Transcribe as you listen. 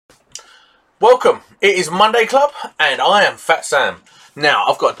Welcome. It is Monday Club, and I am Fat Sam. Now,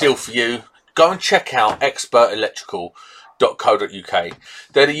 I've got a deal for you. Go and check out expertelectrical.co.uk.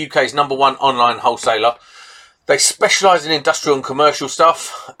 They're the UK's #1 online wholesaler. They specialise in industrial and commercial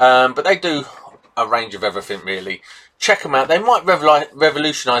stuff, but they do a range of everything, really. Check them out. They might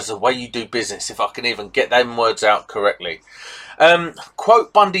revolutionise the way you do business, if I can even get them words out correctly.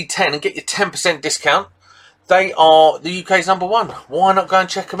 Quote Bundy10 and get your 10% discount. They are the UK's #1. Why not go and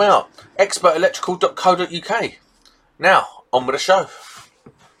check them out? expertelectrical.co.uk. Now, on with the show.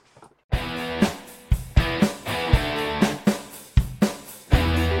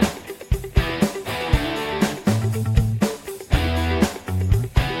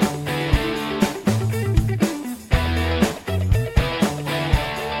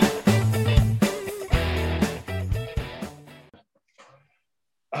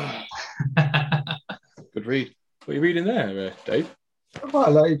 Good read. What are you reading there, Dave?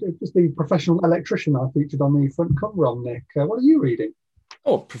 Well, it's just the professional electrician I featured on the front cover on, Nick. What are you reading?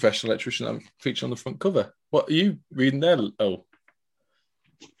 Oh, professional electrician I'm featured on the front cover. What are you reading there?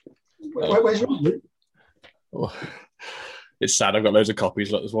 Where's your Oh, it's sad. I've got loads of copies.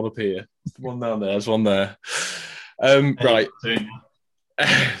 Look, there's one up here. One down there. There's one there. Right.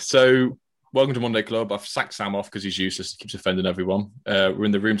 So, welcome to Monday Club. I've sacked Sam off because he's useless. He keeps offending everyone. We're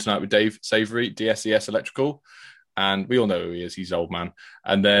in the room tonight with Dave Savory, DSES Electrical. And we all know who he is. He's old man.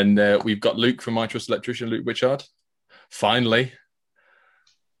 And then we've got Luke from My Trust Electrician, Luke Wichard. Finally.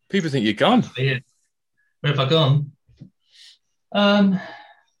 People think you're gone. Where have I gone? I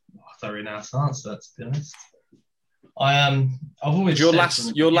don't really know how to answer that, to be honest. I've always your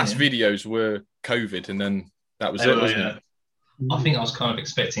last videos were COVID, and then that was wasn't it? I think I was kind of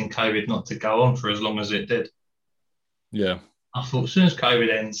expecting COVID not to go on for as long as it did. Yeah. I thought as soon as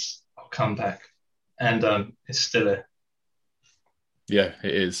COVID ends, I'll come back. And it's still here. Yeah,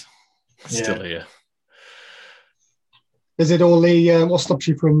 it is. Still here. Is it all the, what stops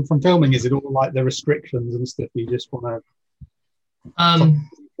you from filming? Is it all like the restrictions and stuff? You just want to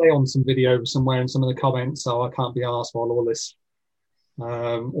play on some video somewhere in some of the comments, so I can't be asked while all these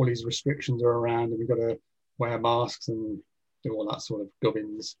restrictions are around and we've got to wear masks and do all that sort of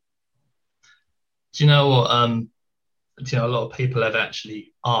gubbins. Do you know what? A lot of people have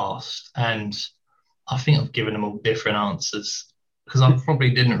actually asked, and I think I've given them all different answers because I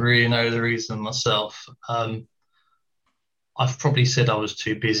probably didn't really know the reason myself. I've probably said I was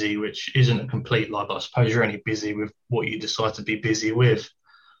too busy, which isn't a complete lie, but I suppose you're only busy with what you decide to be busy with.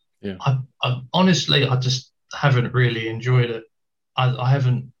 Yeah. I honestly just haven't really enjoyed it. I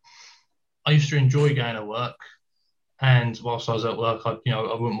used to enjoy going to work, and whilst I was at work, I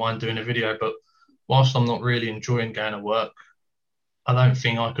wouldn't mind doing a video, but whilst I'm not really enjoying going to work, I don't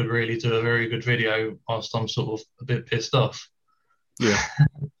think I could really do a very good video whilst I'm sort of a bit pissed off. Yeah.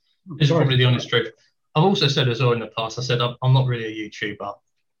 It's probably the honest truth. I've also said as well in the past, I said I'm not really a YouTuber.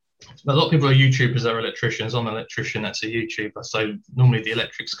 A lot of people are YouTubers that are electricians. I'm an electrician that's a YouTuber. So normally the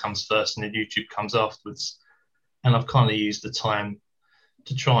electrics comes first and the YouTube comes afterwards. And I've kind of used the time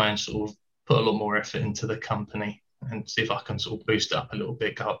to try and sort of put a lot more effort into the company and see if I can sort of boost it up a little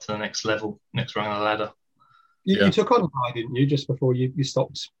bit, go up to the next level, next rung of the ladder. You took on a guy, didn't you, just before you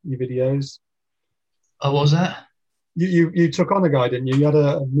stopped your videos? Oh, what was that? You took on a guy, didn't you? You had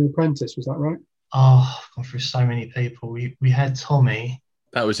a new apprentice, was that right? Oh, I've gone through so many people. We had Tommy.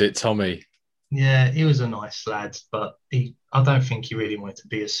 That was it, Tommy. Yeah, he was a nice lad, but I don't think he really wanted to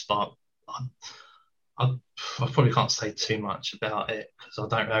be a spark. I probably can't say too much about it because I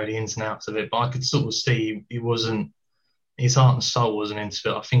don't know the ins and outs of it, but I could sort of see he wasn't, his heart and soul wasn't into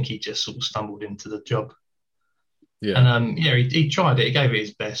it. I think he just sort of stumbled into the job. Yeah. And he tried it, he gave it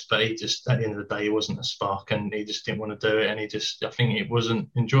his best, but he just, at the end of the day, he wasn't a spark and he just didn't want to do it. And I think it wasn't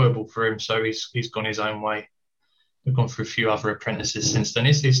enjoyable for him. So he's gone his own way. We've gone through a few other apprentices since then.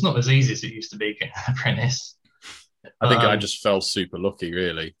 It's not as easy as it used to be getting an apprentice. I think I just felt super lucky,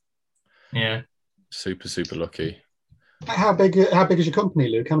 really. Yeah. Super, super lucky. How big is your company,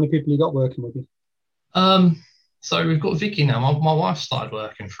 Luke? How many people you got working with you? So we've got Vicky now. My wife started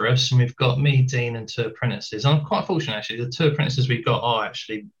working for us, and we've got me, Dean, and 2 apprentices. I'm quite fortunate, actually. The 2 apprentices we've got are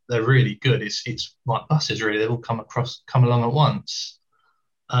actually, they're really good. It's like buses, really. They've all come along at once.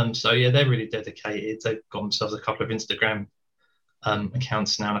 So yeah, they're really dedicated. They've got themselves a couple of Instagram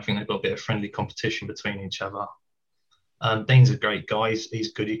accounts now, and I think they've got a bit of friendly competition between each other. Dean's a great guy.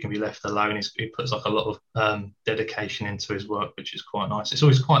 He's good. He can be left alone. He puts like a lot of dedication into his work, which is quite nice. It's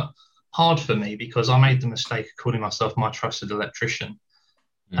always quite hard for me because I made the mistake of calling myself My Trusted Electrician.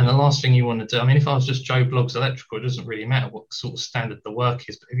 And the last thing you want to do, I mean, if I was just Joe Bloggs Electrical, it doesn't really matter what sort of standard the work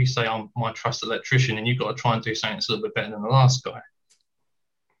is. But if you say I'm My Trusted Electrician, and you've got to try and do something that's a little bit better than the last guy.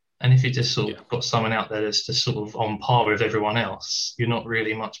 And if you just sort of got someone out there that's just sort of on par with everyone else, you're not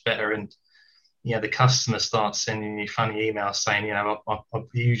really much better. And the customer starts sending you funny emails saying, I've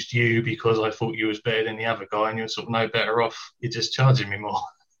used you because I thought you was better than the other guy, and you're sort of no better off. You're just charging me more.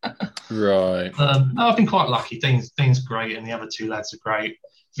 Right. No, I've been quite lucky. Dean's great, and the other two lads are great.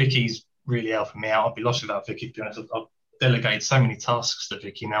 Vicky's really helping me out. I'd be lost without Vicky, to be honest. I've delegated so many tasks to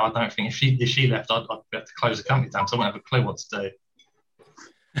Vicky now. I don't think if she left, I'd have to close the company down, so I wouldn't have a clue what to do.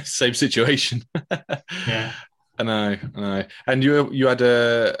 Same situation. Yeah. I know. And you had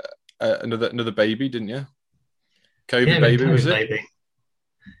another baby, didn't you? COVID baby, was it? Baby.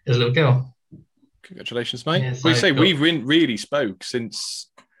 It was a little girl. Congratulations, mate. Yeah, so we've really spoke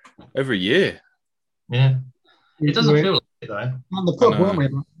since over a year. Yeah. It doesn't feel like it, though. On the pub, weren't we,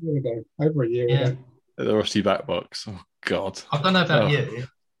 about a year ago? Over a year ago. At the Rusty Back Box. Oh, God. I don't know about you,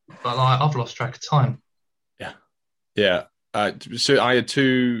 but I've lost track of time. Yeah. So I had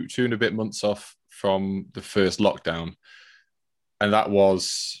two and a bit months off from the first lockdown. And that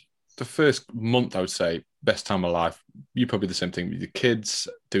was the first month, I would say, best time of life. You probably the same thing with your kids,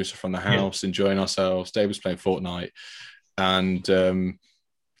 doing stuff from the house, enjoying ourselves. Dave was playing Fortnite. And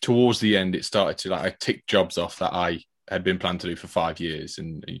towards the end, it started to, I ticked jobs off that I had been planned to do for 5 years.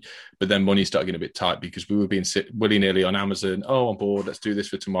 But then money started getting a bit tight because we were being willy-nilly on Amazon. Oh, I'm bored. Let's do this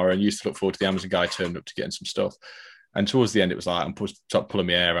for tomorrow. And used to look forward to the Amazon guy turning up to getting some stuff. And towards the end, it was like, I'm pulling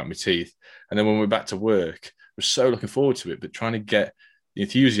my hair out my teeth. And then when we were back to work, we're so looking forward to it, but trying to get the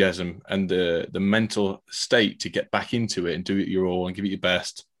enthusiasm and the mental state to get back into it and do it your all and give it your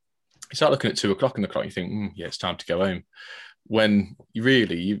best. You start looking at 2 o'clock in the clock, you think, it's time to go home. When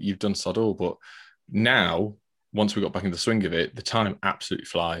you've done sod all. But now, once we got back in the swing of it, the time absolutely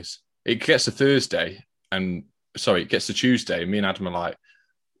flies. It gets to Tuesday, and me and Adam are like,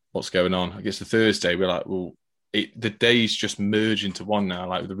 what's going on? It gets to Thursday, we're like, well, the days just merge into one now.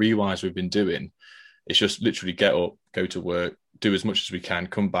 Like the rewires we've been doing, it's just literally get up, go to work, do as much as we can,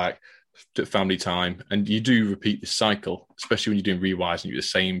 come back, to family time. And you do repeat this cycle, especially when you're doing rewires and you're at the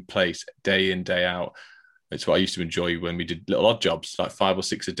same place day in, day out. It's what I used to enjoy when we did little odd jobs, like 5 or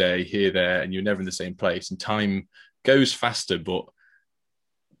 6 a day, here, there, and you're never in the same place. And time goes faster, but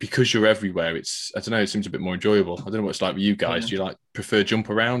because you're everywhere, it seems a bit more enjoyable. I don't know what it's like with you guys. Do you prefer jump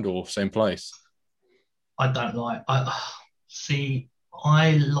around or same place? I don't like.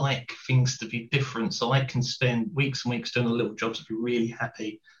 I like things to be different, so I can spend weeks and weeks doing the little jobs and be really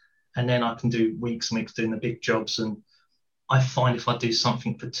happy, and then I can do weeks and weeks doing the big jobs. And I find if I do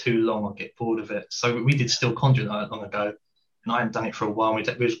something for too long, I get bored of it. So we did steel conduit not long ago, and I hadn't done it for a while. We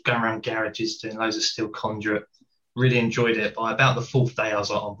was going around garages doing loads of steel conduit. Really enjoyed it. By about the 4th day, I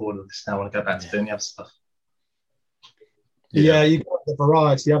was like, I'm bored of this now. I want to go back to doing the other stuff. Yeah, you've got the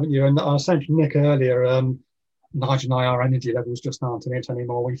variety, haven't you? And I was saying to Nick earlier, Nigel and I, our energy levels just aren't in it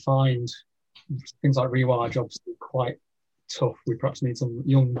anymore. We find things like rewire jobs quite tough. We perhaps need some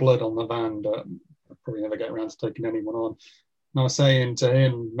young blood on the van, but I'll probably never get around to taking anyone on. And I was saying to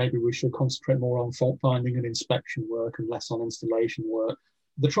him, maybe we should concentrate more on fault finding and inspection work and less on installation work.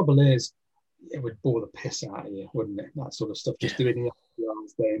 The trouble is, it would bore the piss out of you, wouldn't it? That sort of stuff, just doing the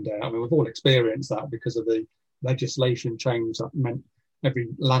hours day in, day out. I mean, we've all experienced that because of the legislation change that meant every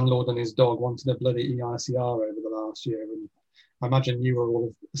landlord and his dog wanted a bloody EICR over the last year. And I imagine you were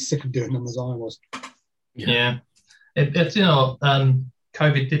all as sick of doing them as I was. Yeah.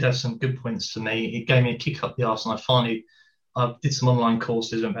 COVID did have some good points to me. It gave me a kick up the arse, and I did some online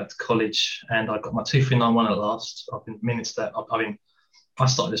courses, went back to college, and I got my 2391 at last. I've been meaning to that. I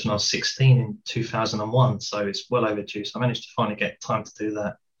started this when I was 16 in 2001, so it's well overdue. So I managed to finally get time to do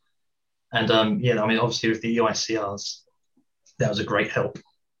that. And obviously with the EICRs, that was a great help.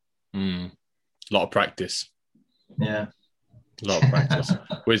 A lot of practice. Yeah. A lot of practice.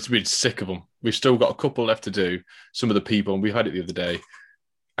 We're sick of them. We've still got a couple left to do. Some of the people, and we had it the other day,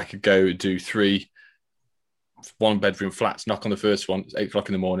 I could go do 3 one-bedroom flats, knock on the first one, it's 8 o'clock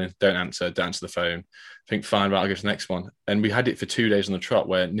in the morning, don't answer the phone. Think, fine, right, I'll go to the next one. And we had it for 2 days on the trot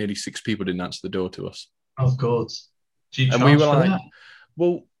where nearly 6 people didn't answer the door to us. Oh, God. Do you and we were like, that?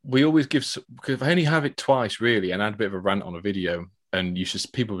 Well, we always give, because I only have it twice really, and I had a bit of a rant on a video, and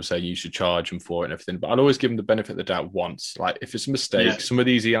people were saying you should charge them for it and everything, but I'd always give them the benefit of the doubt once. Like, if it's a mistake, some of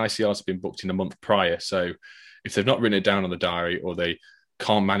these EICRs have been booked in a month prior, so if they've not written it down on the diary, or they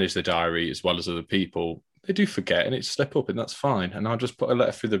can't manage the diary as well as other people, they do forget, and it's slip up, and that's fine. And I'll just put a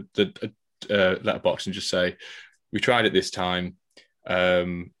letter through the letterbox and just say, we tried it this time,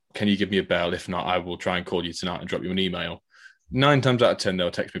 can you give me a bell? If not, I will try and call you tonight and drop you an email. 9 times out of 10,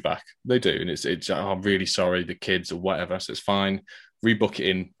 they'll text me back. They do. And it's I'm really sorry, the kids or whatever. So it's fine. Rebook it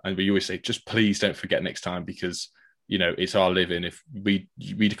in. And we always say, just please don't forget next time, because it's our living. If we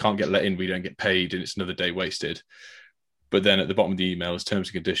can't get let in, we don't get paid, and it's another day wasted. But then at the bottom of the email, as terms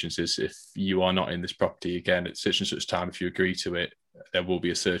and conditions is, if you are not in this property again at such and such time, if you agree to it, there will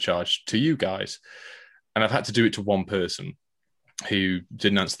be a surcharge to you guys. And I've had to do it to one person who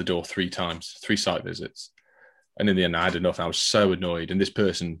didn't answer the door 3 times, 3 site visits. And in the end, I had enough. I was so annoyed. And this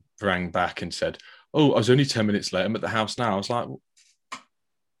person rang back and said, "Oh, I was only 10 minutes late. I'm at the house now." I was like,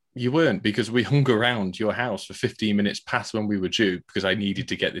 you weren't, because we hung around your house for 15 minutes past when we were due because I needed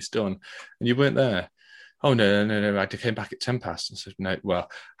to get this done. And you weren't there. "Oh, no. I came back at 10 past." I said, "No,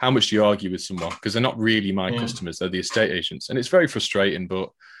 well, how much do you argue with someone? Because they're not really my customers. They're the estate agents." And it's very frustrating, but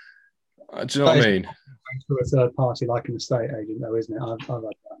do you know what I mean? To a third party like an estate agent, though, isn't it? I've had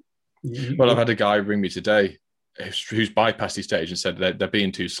that. Well, I've had a guy ring me today who's bypassed the estate agent, said they're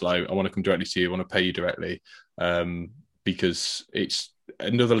being too slow. "I want to come directly to you. I want to pay you directly," because it's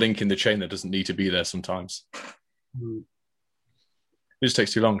another link in the chain that doesn't need to be there sometimes. It just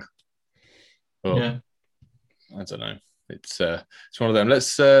takes too long. But, I don't know. It's one of them.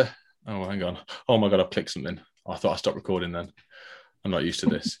 Let's. Oh, hang on. Oh my god, I've clicked something. I thought I stopped recording then. I'm not used to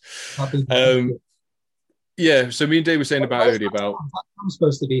this. Yeah. So me and Dave were saying earlier about. I'm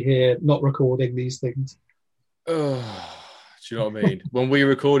supposed to be here, not recording these things. Oh, do you know what I mean? When we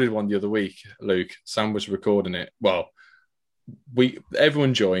recorded one the other week, Luke, Sam was recording it. Well,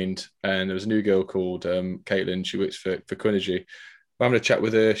 everyone joined, and there was a new girl called Caitlin. She works for Quinergy. We're having a chat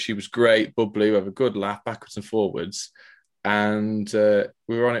with her. She was great, bubbly. We have a good laugh backwards and forwards, and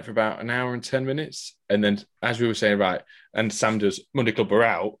we were on it for about an hour and 10 minutes. And then, as we were saying, right, and Sam does Monday Club are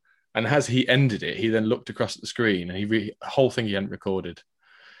out, and as he ended it, he then looked across at the screen, and the whole thing he hadn't recorded.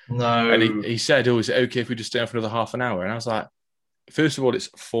 No. And he said, "Oh, is it okay if we just stay on for another half an hour?" And I was like, first of all, it's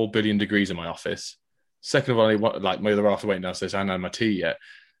 4 billion degrees in my office. Second of all, my other half waiting downstairs, I hadn't had my tea yet.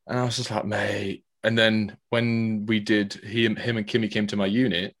 And I was just like, mate. And then when we did, him and Kimmy came to my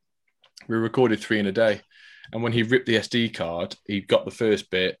unit, we recorded 3 in a day. And when he ripped the SD card, he got the first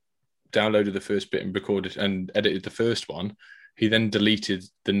bit, downloaded the first bit and recorded and edited the first one. He then deleted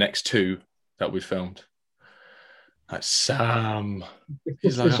the next 2 that we filmed. Like, Sam.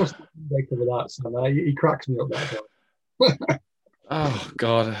 It's just that, Sam. He cracks me up that guy. Oh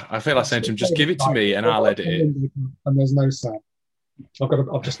God! I feel like saying to him, "Just give it to me, and I'll edit it." And there's no Sam.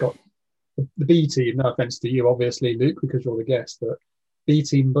 I've just got the B team. No offense to you, obviously, Luke, because you're the guest, but B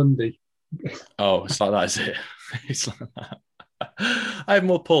team Bundy. Oh, it's like that, is it? It's like that. I have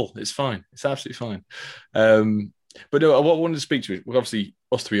more pull. It's fine. It's absolutely fine. But no, what I wanted to speak to you, well, obviously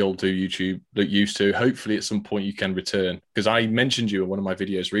us 3 all do YouTube, look used to. Hopefully at some point you can return, because I mentioned you in one of my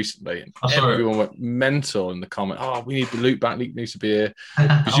videos recently, and everyone went mental in the comment. "Oh, we need the Luke back. Luke needs to be here."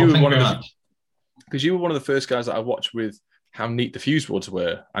 Because you were one of the first guys that I watched with how neat the fuse boards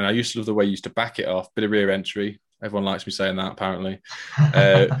were, and I used to love the way you used to back it off. Bit of rear entry. Everyone likes me saying that, apparently.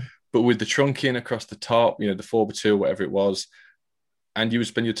 But with the trunking across the top, the 4x2, whatever it was. And you would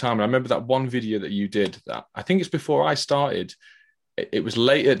spend your time. And I remember that one video that you did that I think it's before I started. It was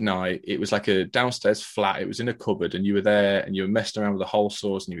late at night. It was like a downstairs flat. It was in a cupboard, and you were there and you were messing around with the hole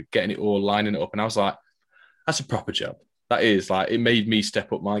saws and you were getting it all, lining it up. And I was like, that's a proper job. That is like, it made me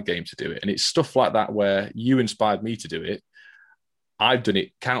step up my game to do it. And it's stuff like that where you inspired me to do it. I've done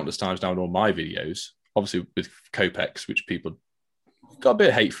it countless times now in all my videos, obviously with Copex, which people got a bit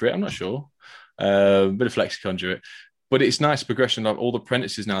of hate for it. I'm not sure. A bit of Flexi Conduit. But it's nice progression of all the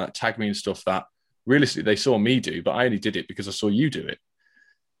apprentices now that tag me and stuff that realistically they saw me do, but I only did it because I saw you do it.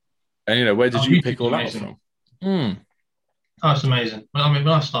 And, where did you pick all that from? Oh, it's amazing. Well, I mean,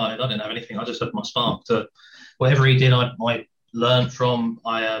 when I started, I didn't have anything. I just had my spark to whatever he did, I learned from.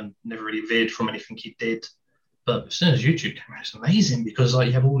 I never really veered from anything he did. But as soon as YouTube came out, it's amazing because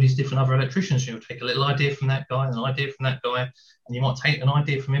you have all these different other electricians. You'll take a little idea from that guy, an idea from that guy, and you might take an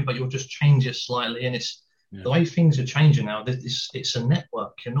idea from him, but you'll just change it slightly. And it's the way things are changing now. It's a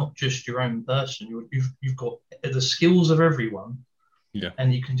network. You're not just your own person. You've got the skills of everyone,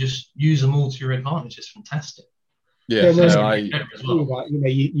 and you can just use them all to your advantage. It's fantastic. Yeah,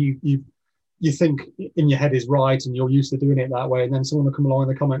 you think in your head is right, and you're used to doing it that way, and then someone will come along in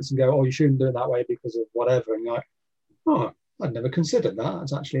the comments and go, "Oh, you shouldn't do it that way because of whatever," and you're like, "Oh, I'd never considered that.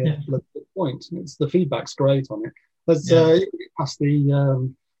 That's actually a good point." And the feedback's great on it. Let's past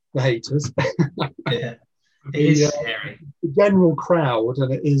the haters. It is scary. The general crowd,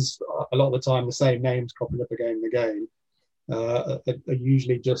 and it is a lot of the time the same names cropping up again and again, are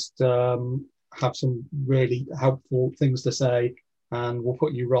usually just have some really helpful things to say and will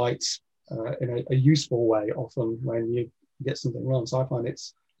put you right in a useful way often when you get something wrong. So I find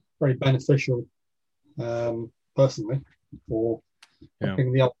it's very beneficial personally for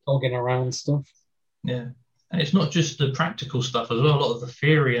the old dogging around stuff. Yeah. And it's not just the practical stuff as well. A lot of the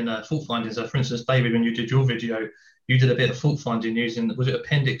theory and fault finding. So, for instance, David, when you did your video, you did a bit of fault finding using, was it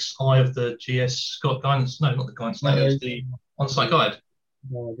Appendix I of the GS Scott guidance? No, not the guidance. No, it was the on-site guide.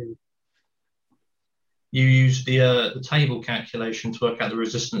 No, You used the table calculation to work out the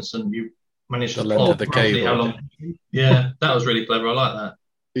resistance, and you managed The to length plot of the roughly cable. how long. Yeah, that was really clever. I like that.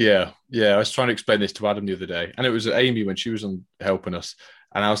 Yeah. I was trying to explain this to Adam the other day, and it was Amy when she was on helping us,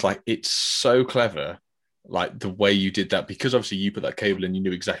 and I was like, "It's so clever, like the way you did that, because obviously you put that cable in, you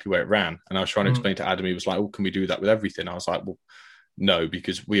knew exactly where it ran." And I was trying to explain to Adam, he was like, "Oh, can we do that with everything?" I was like, "Well, no,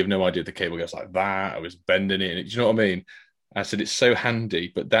 because we have no idea the cable goes like that. I was bending it, and do you know what I mean?" I said it's so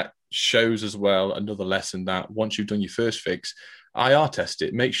handy, but that shows as well another lesson that once you've done your first fix, IR test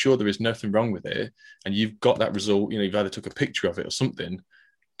it, make sure there is nothing wrong with it, and you've got that result. You've either took a picture of it or something.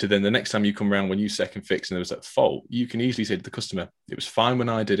 To then the next time you come around when you second fix and there was that fault, you can easily say to the customer, "It was fine when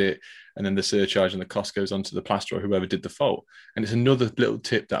I did it," and then the surcharge and the cost goes on to the plasterer or whoever did the fault. And it's another little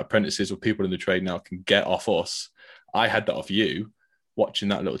tip that apprentices or people in the trade now can get off us. I had that off you watching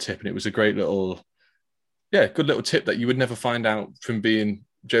that little tip, and it was a great little, good little tip that you would never find out from being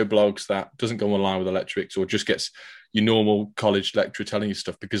Joe Blogs that doesn't go online with electrics or just gets your normal college lecturer telling you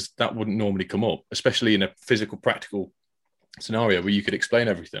stuff, because that wouldn't normally come up, especially in a physical, practical scenario where you could explain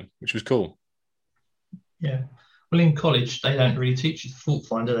everything, which was cool. Yeah. Well, in college, they don't really teach you the fault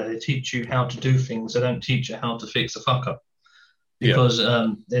find, do they? They teach you how to do things. They don't teach you how to fix a fuck up. Because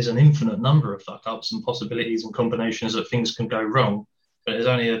there's an infinite number of fuck ups and possibilities and combinations that things can go wrong, but there's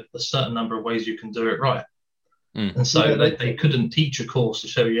only a certain number of ways you can do it right. And so they couldn't teach a course to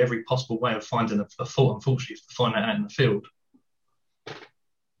show you every possible way of finding a fault. Unfortunately, to find that out in the field.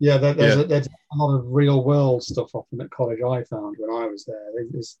 Yeah, there's a lot of real world stuff often at college. I found when I was there,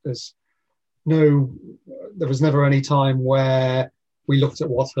 there was never any time where we looked at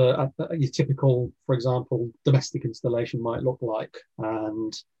what your typical, for example, domestic installation might look like,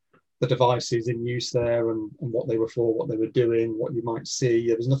 and the devices in use there, and what they were for, what they were doing, what you might see.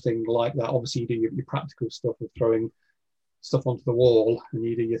 There was nothing like that. Obviously, you do your practical stuff of throwing stuff onto the wall and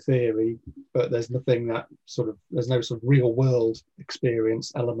you do your theory, but there's nothing there's no sort of real world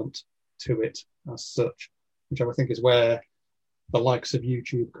experience element to it as such, which I think is where the likes of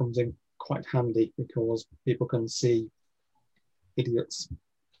YouTube comes in quite handy, because people can see idiots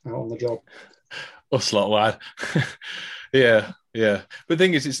out on the job. Us lot, lad. Yeah. But the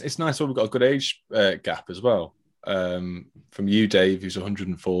thing is, it's nice that we've got a good age gap as well. From you, Dave, who's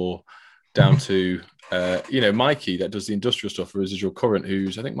 104, down to Mikey that does the industrial stuff for Residual Current,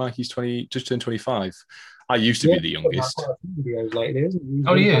 who's, I think Mikey's 20, just turned 25. I used to be the youngest.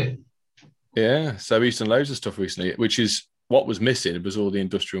 Oh yeah. Yeah, so he's done loads of stuff recently, which is what was missing. It was all the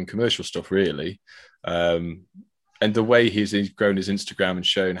industrial and commercial stuff, really. And the way he's grown his Instagram and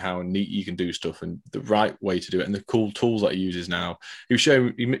shown how neat you can do stuff and the right way to do it and the cool tools that he uses now. He was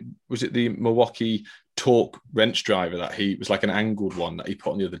showing, was it the Milwaukee Torque wrench driver that he was like an angled one that he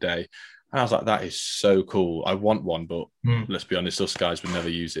put on the other day? And I was like, that is so cool. I want one, but let's be honest, us guys would never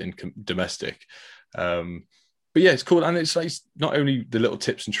use it in domestic. But yeah, it's cool. And it's like not only the little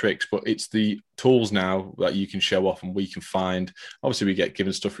tips and tricks, but it's the tools now that you can show off and we can find. Obviously, we get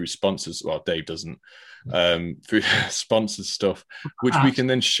given stuff through sponsors. Well, Dave doesn't. Through sponsors stuff, which we can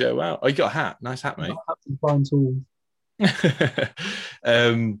then show out. Oh, you got a hat. Nice hat, mate. Fine tools.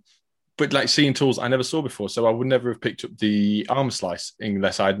 But like seeing tools I never saw before. So I would never have picked up the armor slice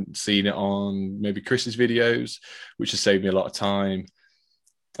unless I'd seen it on maybe Chris's videos, which has saved me a lot of time.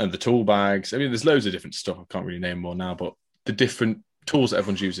 And the tool bags. I mean, there's loads of different stuff. I can't really name more now, but the different tools that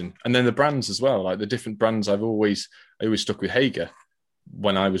everyone's using. And then the brands as well, like the different brands. I always stuck with Hager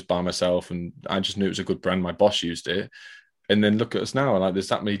when I was by myself, and I just knew it was a good brand. My boss used it. And then look at us now. Like there's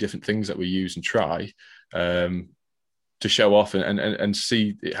that many different things that we use and try to show off and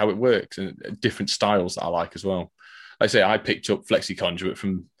see how it works, and different styles that I like as well. Like I say, I picked up Flexi Conduit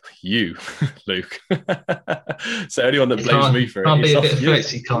from you, Luke. So anyone that blames me for it, can't be a bit of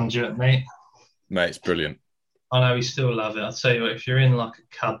Flexi Conduit, mate. Mate, it's brilliant. I know we still love it. I'll tell you what, if you're in like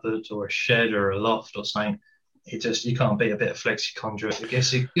a cupboard or a shed or a loft or something, you can't beat a bit of Flexi Conduit. It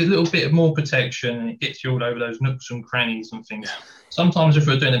gets a little bit more protection, and it gets you all over those nooks and crannies and things. Sometimes if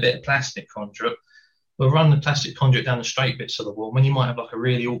we're doing a bit of plastic conduit, we'll run the plastic conduit down the straight bits of the wall. When you might have like a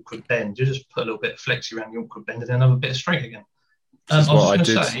really awkward bend, you just put a little bit of Flexi around the awkward bend and then another bit of straight again. I was going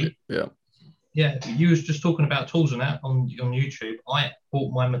to say, you was just talking about tools and that on YouTube. I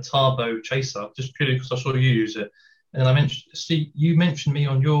bought my Metabo chaser just purely because I saw you use it. And you mentioned me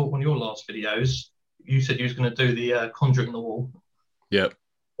on your last videos. You said you was going to do the conduit in the wall. Yep.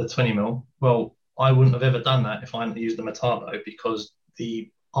 The 20 mil. Well, I wouldn't have ever done that if I hadn't used the Metabo, because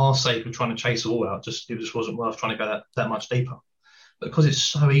the our sake of trying to chase it all out, it just wasn't worth trying to go that much deeper. But because it's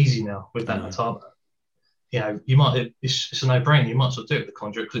so easy now with that Metabo, it's a no-brainer. You might as well do it with the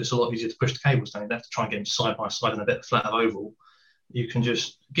conduit because it's a lot easier to push the cables down. You don't have to try and get them side by side in a bit flat of oval. You can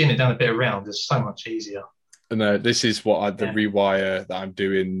just getting it down a bit around is so much easier. No, this is what the rewire that I'm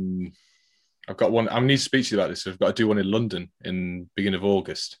doing. I've got one. I need to speak to you about this. I've got to do one in London in beginning of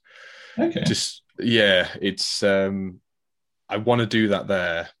August. Okay. It's. I want to do that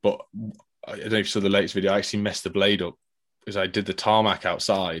there, but I don't know if you saw the latest video. I actually messed the blade up because I did the tarmac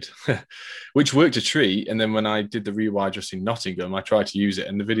outside, which worked a treat. And then when I did the rewire just in Nottingham, I tried to use it,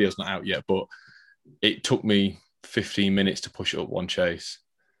 and the video's not out yet, but it took me 15 minutes to push it up one chase.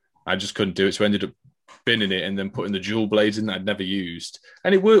 I just couldn't do it, so I ended up binning it and then putting the dual blades in that I'd never used.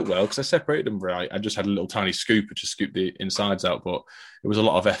 And it worked well because I separated them right. I just had a little tiny scooper to scoop the insides out, but it was a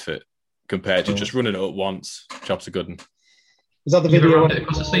lot of effort compared to just running it up once. Job's a good one. Was that the video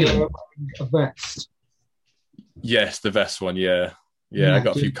across the ceiling? A vest? Yes, the vest one, yeah. I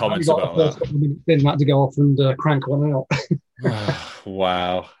got a few comments about that. Then had to go off and crank one out.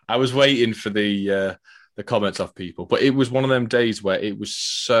 Wow. I was waiting for the comments off people, but it was one of them days where it was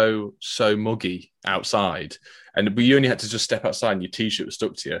so muggy outside, and we only had to just step outside and your t-shirt was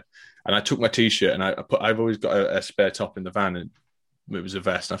stuck to you. And I took my t-shirt and I've always got a spare top in the van, and it was a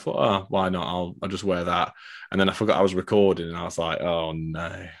vest. And I thought, why not? I'll just wear that. And then I forgot I was recording, and I was like, oh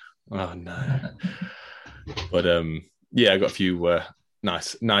no. But I got a few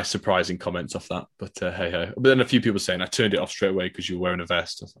nice surprising comments off that. But hey. But then a few people saying I turned it off straight away because you were wearing a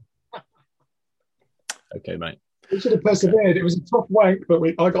vest. Okay, mate. We should have persevered. Okay. It was a tough wank, but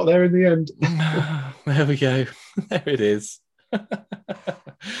I got there in the end. There we go. There it is. But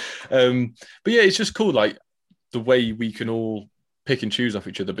yeah, it's just cool, like the way we can all pick and choose off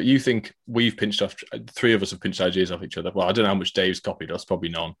each other. But you think we've pinched off, three of us have pinched ideas off each other. Well, I don't know how much Dave's copied us, probably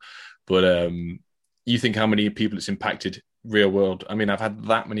none. But you think how many people it's impacted real world? I mean, I've had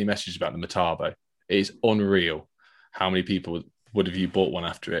that many messages about the Metabo. It is unreal how many people would have you bought one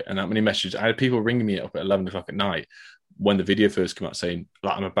after it, and that many messages. I had people ringing me up at 11 o'clock at night when the video first came out saying,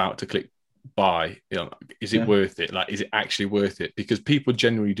 like, I'm about to click buy. Is it worth it? Like, is it actually worth it? Because people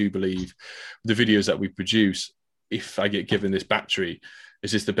genuinely do believe the videos that we produce, if I get given this battery,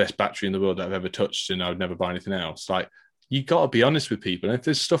 is this the best battery in the world that I've ever touched and I would never buy anything else? Like, you got to be honest with people. And if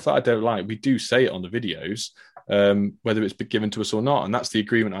there's stuff that I don't like, we do say it on the videos, whether it's been given to us or not. And that's the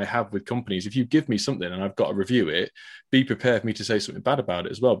agreement I have with companies. If you give me something and I've got to review it, be prepared for me to say something bad about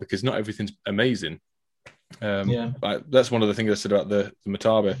it as well, because not everything's amazing. That's one of the things I said about the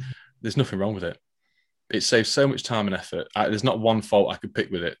Metabo. There's nothing wrong with it. It saves so much time and effort. There's not one fault I could pick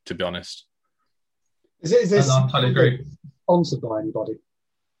with it, to be honest. Is this I totally agree. Sponsored by anybody?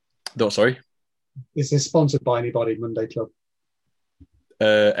 Sorry? Is this sponsored by anybody, Monday Club?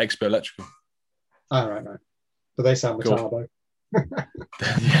 Expert Electrical. Oh, right. Do they sound Metabo?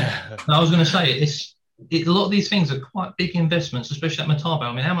 Yeah. I was going to say, a lot of these things are quite big investments, especially at Metabo.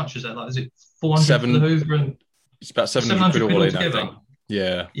 I mean, how much is that? Like, is it 400 for the Hoover? And it's about 700 quid all in, I think.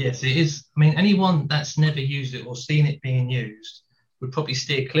 Yeah. Yes, it is. I mean, anyone that's never used it or seen it being used would probably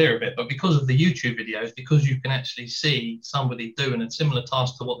steer clear of it. But because of the YouTube videos, because you can actually see somebody doing a similar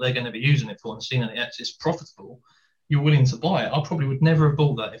task to what they're going to be using it for and seeing that it's profitable, you're willing to buy it. I probably would never have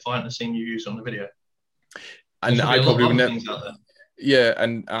bought that if I hadn't seen you use it on the video. And I probably would never. Yeah,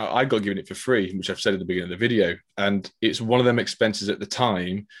 and I got given it for free, which I've said at the beginning of the video. And it's one of them expenses at the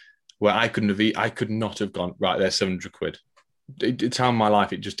time where I could not have gone, right, there's 700 quid. At the time of my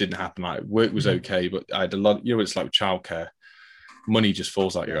life, it just didn't happen. Like, work was okay, but I had a lot, it's like childcare. Money just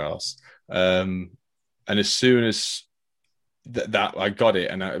falls out your ass. And as soon as that I got it,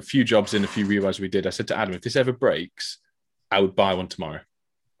 and a few jobs in, a few rewires we did, I said to Adam, if this ever breaks, I would buy one tomorrow.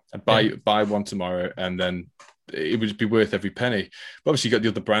 I'd buy one tomorrow, and then it would be worth every penny. But obviously, you got the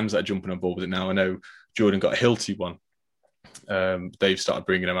other brands that are jumping on board with it now. I know Jordan got a Hilti one. They've started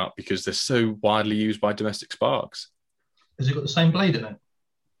bringing them out because they're so widely used by domestic sparks. Has it got the same blade in it?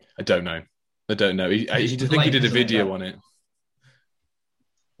 I don't know. He did a video on it.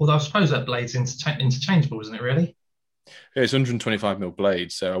 Well, I suppose that blade's interchangeable, isn't it, really? Yeah, it's 125mm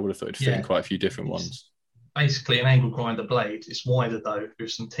blade, so I would have thought it'd fit in quite a few different ones. Basically an angle grinder blade. It's wider, though,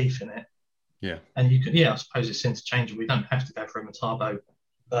 with some teeth in it. Yeah. And you can, I suppose it's interchangeable. We don't have to go for a Metabo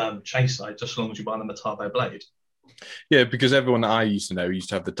chase side, just as long as you buy the Metabo blade. Yeah, because everyone that I used to know used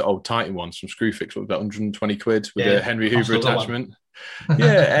to have the old Titan ones from Screwfix, what was that, 120 quid with a Henry Hoover attachment.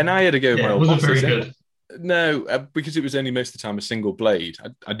 Yeah, and I had to go with my old wasn't very good. No, because it was only most of the time a single blade.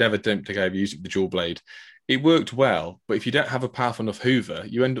 I never don't think I ever used it with the dual blade. It worked well, but if you don't have a powerful enough Hoover,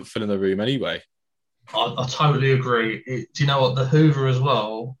 you end up filling the room anyway. I totally agree. Do you know what? The Hoover as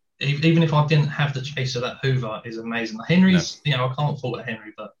well, even if I didn't have the chaser, that Hoover is amazing. The Henry's, I can't fault a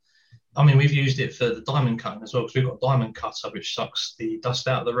Henry, but I mean, we've used it for the diamond cutting as well, because we've got a diamond cutter which sucks the dust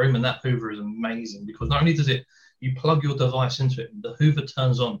out of the room, and that Hoover is amazing because not only does it, you plug your device into it, the Hoover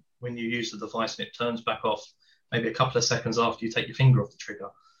turns on when you use the device and it turns back off maybe a couple of seconds after you take your finger off the trigger.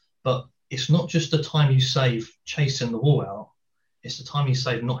 But it's not just the time you save chasing the wall out, it's the time you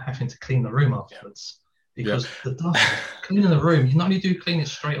save not having to clean the room afterwards. Because the dust, cleaning the room, you not only do clean it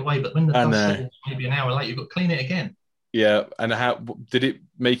straight away, but when the dust settles maybe an hour later, you've got to clean it again. Yeah, and how did it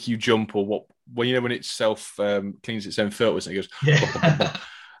make you jump, or what? Well, when it self cleans its own filters and it goes. Yeah.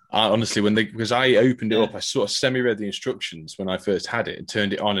 Honestly, because I opened it up, I sort of semi-read the instructions when I first had it and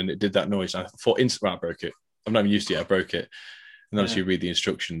turned it on, and it did that noise. I thought instantly I broke it. I've not even used it yet. I broke it, and obviously you read the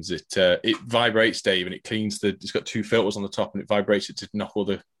instructions. It vibrates, Dave, and it cleans it's got 2 filters on the top, and it vibrates it to knock all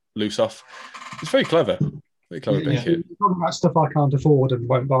the loose off. It's very clever. Very clever. Yeah, you're talking about stuff I can't afford and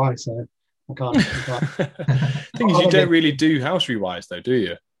won't buy, so I can't. Thing is, you don't really do house rewires, though, do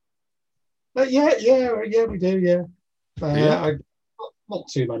you? Yeah, we do. Yeah, not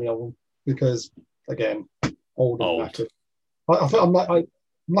too many of them because, again, old. I feel I'm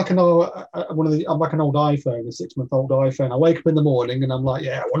like an old iPhone, a 6-month-old iPhone. I wake up in the morning and I'm like,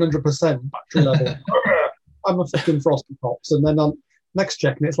 100% battery level. I'm a fucking Frosty Pops, and then I'm next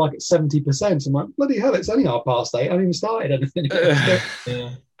checking it's like at 70%. I'm like, bloody hell, it's only 8:30. I haven't even started anything.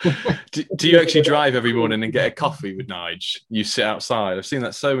 Do you actually drive every morning and get a coffee with Nige? You sit outside. I've seen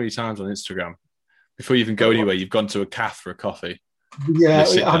that so many times on Instagram. Before you even go anywhere, you've gone to a cafe for a coffee. Yeah,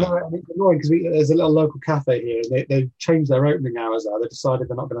 I know. It's annoying because there's a little local cafe here, and they've changed their opening hours now. They've decided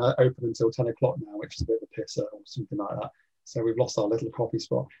they're not going to open until 10 o'clock now, which is a bit of a pisser or something like that. So we've lost our little coffee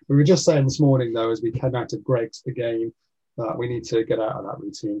spot. We were just saying this morning, though, as we came out of Greg's the game, that we need to get out of that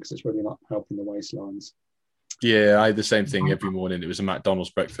routine because it's really not helping the waistlines. Yeah, I had the same thing every morning. It was a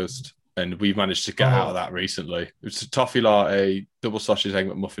McDonald's breakfast, and we've managed to get out of that recently. It was a toffee latte, double sausage egg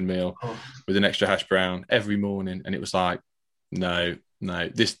McMuffin meal with an extra hash brown every morning, and it was like, no,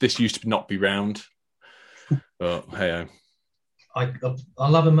 this used to not be round. But hey, I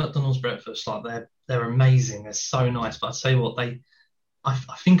love a McDonald's breakfast. Like they're amazing. They're so nice. But I tell you what, I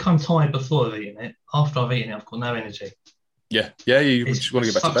think I'm tired before I've eaten it. After I've eaten it, I've got no energy. Yeah. You just want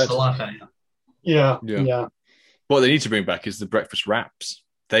to get back to bed. The life out of you. Yeah. What they need to bring back is the breakfast wraps.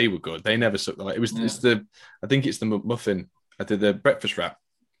 They were good. They never sucked the light. I think it's the McMuffin. I did the breakfast wrap.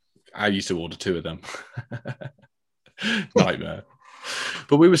 I used to order 2 of them. Nightmare.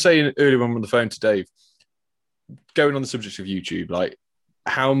 But we were saying earlier on the phone to Dave, going on the subject of YouTube, like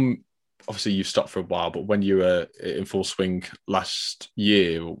how obviously you've stopped for a while, but when you were in full swing last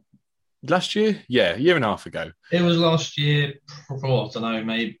year, yeah, a year and a half ago. It was last year, I don't know,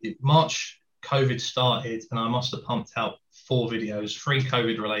 maybe March. COVID started, and I must have pumped out 4 videos, 3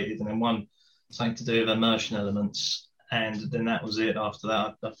 COVID related, and then 1 something to do with immersion elements, and then that was it. After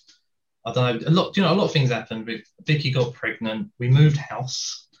that, I don't know. A lot of things happened. Vicky got pregnant. We moved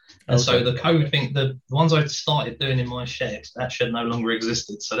house, and so the COVID thing, the ones I started doing in my shed, that shed no longer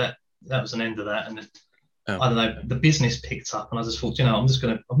existed. So that was an end of that. And then, I don't know. The business picked up, and I just thought, I'm just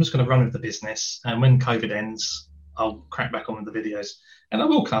gonna run with the business. And when COVID ends, I'll crack back on with the videos, and I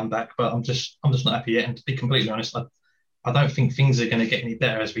will come back. But I'm just not happy yet. And to be completely honest, I don't think things are going to get any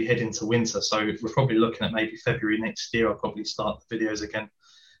better as we head into winter. So we're probably looking at maybe February next year. I'll probably start the videos again.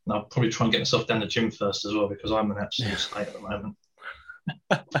 And I'll probably try and get myself down the gym first as well, because I'm an absolute state at the moment.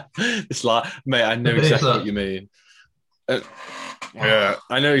 It's like, mate, I know exactly what you mean. Yeah,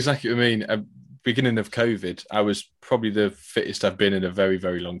 I know exactly what you mean. Beginning of COVID, I was probably the fittest I've been in a very,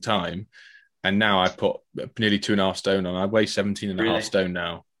 very long time. And now I put nearly 2.5 stone on. I weigh 17.5 stone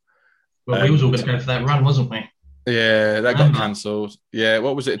now. Well, we was all going to go for that run, wasn't we? Yeah, that got cancelled. Yeah,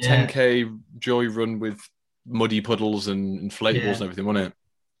 what was it? A 10K joy run with muddy puddles and inflatables and everything, wasn't it?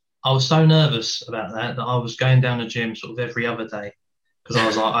 I was so nervous about that I was going down the gym sort of every other day, because I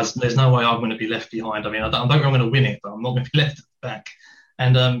was like, there's no way I'm going to be left behind. I mean, I don't think I'm going to win it, but I'm not going to be left at the back.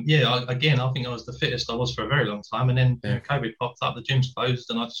 And I think I was the fittest I was for a very long time. And then COVID popped up, the gym's closed,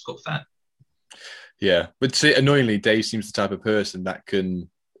 and I just got fat. Yeah, but see, annoyingly, Dave seems the type of person that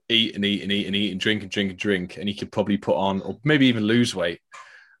can eat and eat and eat and eat and drink and drink and drink, and he could probably put on or maybe even lose weight.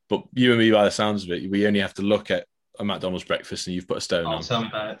 But you and me, by the sounds of it, we only have to look at a McDonald's breakfast and you've put a stone on. Tell me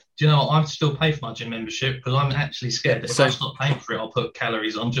about it. Do you know what? I still pay for my gym membership because I'm actually scared that if I stop paying for it, I'll put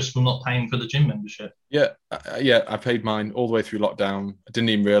calories on just from not paying for the gym membership. Yeah, I paid mine all the way through lockdown. I didn't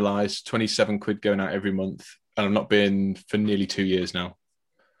even realise, 27 quid going out every month, and I've not been for nearly 2 years now.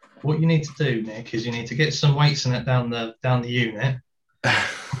 What you need to do, Nick, is you need to get some weights in it down the unit.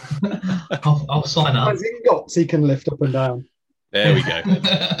 I'll sign up. As ingots he can lift up and down. There we go.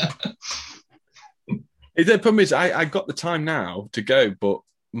 The problem is, I got the time now to go, but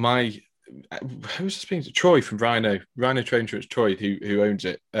who's speaking to Troy from Rhino Train Insurance, Troy, who owns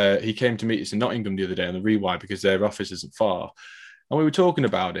it. He came to meet us in Nottingham the other day on the Rewire because their office isn't far, and we were talking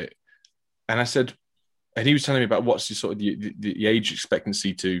about it. And I said, and he was telling me about what's the sort of the age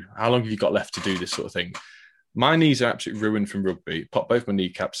expectancy to how long have you got left to do this sort of thing. My knees are absolutely ruined from rugby. Popped both my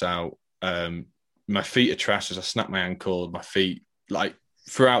kneecaps out. My feet are trashed as I snapped my ankle. My feet, like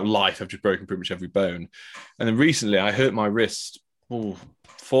throughout life, I've just broken pretty much every bone. And then recently, I hurt my wrist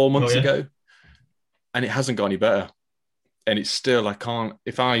 4 months ago, and it hasn't got any better. And it's still, I can't.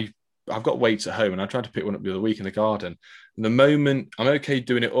 I've got weights at home, and I tried to pick one up the other week in the garden. And the moment I'm okay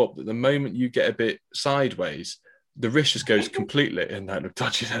doing it up, but the moment you get a bit sideways, the wrist just goes completely. And that looked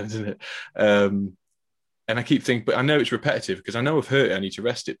dodgy, doesn't it? And I keep thinking, but I know it's repetitive because I know I've hurt it, I need to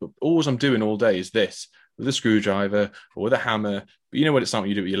rest it. But all I'm doing all day is this with a screwdriver or with a hammer. But you know what it's like when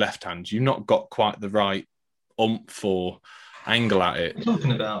you do it with your left hand? You've not got quite the right oomph or angle at it. What are you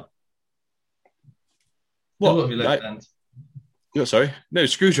talking about? What? With your left hand? Sorry? No,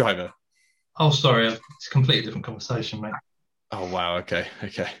 screwdriver. Oh, sorry. It's a completely different conversation, mate. Oh, wow. Okay.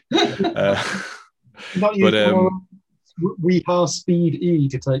 Not Rehar Speed E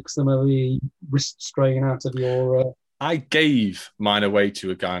to take some of the wrist strain out of your... I gave mine away to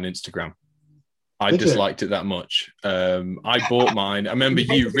a guy on Instagram. I disliked it that much. I bought mine. I remember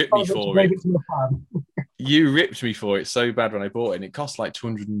you ripped me for it. You ripped me for it so bad when I bought it, and it cost like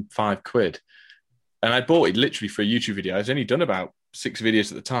 205 quid. And I bought it literally for a YouTube video. I was only done about 6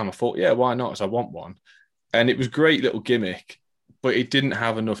 videos at the time. I thought, yeah, why not? So I want one. And it was a great little gimmick, but it didn't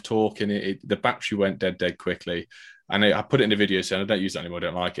have enough torque in it. The battery went dead quickly. And I put it in a video saying, I don't use it anymore, I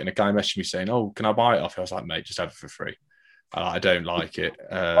don't like it. And a guy messaged me saying, oh, can I buy it off? I was like, mate, just have it for free. I don't like it.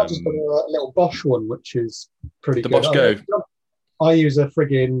 I've just got a little Bosch one, which is pretty good. The Bosch Go. I use a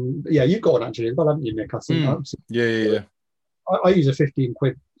friggin'... Yeah, you've got one actually. Well, haven't you, Nick? I think. Yeah. I use a 15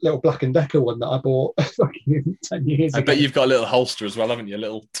 quid little Black & Decker one that I bought 10 years ago. I bet you've got a little holster as well, haven't you? A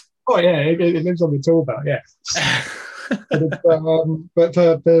little... Oh, yeah. It lives on the tool belt, yeah. But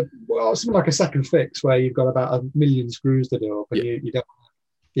for something like a second fix where you've got about 1 million screws to do up and you don't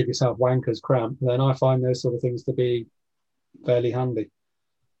give yourself wanker's cramp, then I find those sort of things to be fairly handy.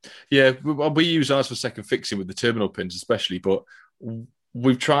 Yeah, we use ours for second fixing with the terminal pins especially, but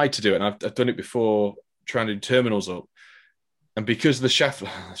we've tried to do it, and I've done it before trying to do terminals up, and because the shaft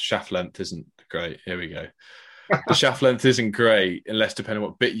length isn't great, here we go. The shaft length isn't great unless depending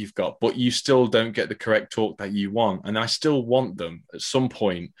on what bit you've got, but you still don't get the correct torque that you want. And I still want them at some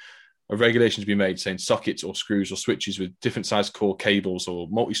point, a regulation to be made saying sockets or screws or switches with different size core cables or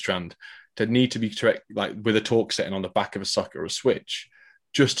multi-strand to need to be correct, like with a torque setting on the back of a socket or a switch,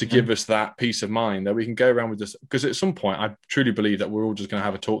 just to give us that peace of mind that we can go around with this. Because at some point, I truly believe that we're all just going to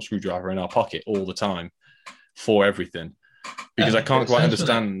have a torque screwdriver in our pocket all the time for everything. Because I can't quite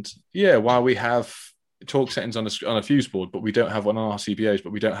understand, why we have torque settings on a fuse board, but we don't have one on our CBOs,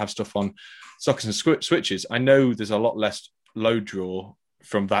 but we don't have stuff on sockets and switches. I know there's a lot less load draw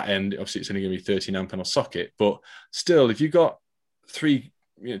from that end. Obviously, it's only going to be 13 amp on a socket, but still, if you've got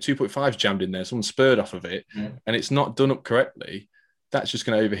 2.5s jammed in there, someone spurred off of it, and it's not done up correctly, that's just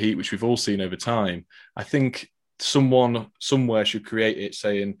going to overheat, which we've all seen over time. I think someone somewhere should create it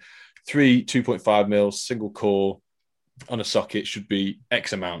saying 3 2.5 mils single core on a socket should be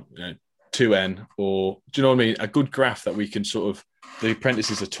X amount, 2N, or do you know what I mean? A good graph that we can sort of, the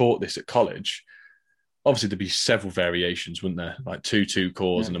apprentices are taught this at college. Obviously, there'd be several variations, wouldn't there? Like 2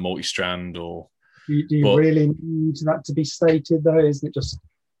 cores and a multi-strand, or... Do you really need that to be stated, though? Isn't it just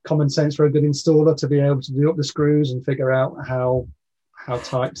common sense for a good installer to be able to do up the screws and figure out how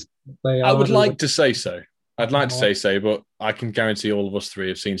tight they are? I would like to say so. I'd like to say so, but I can guarantee all of us three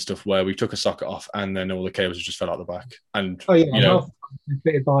have seen stuff where we took a socket off and then all the cables just fell out the back. And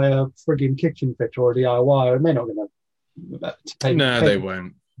fitted by a frigging kitchen fitter or a DIY, they're not going to. No, they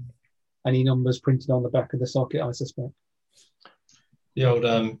won't. Any numbers printed on the back of the socket, I suspect. The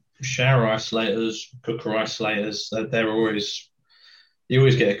old shower isolators, cooker isolators, they're always. You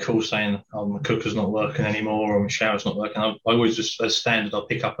always get a call saying, "Oh, my cooker's not working anymore," or "My shower's not working." I always just, as standard, I'll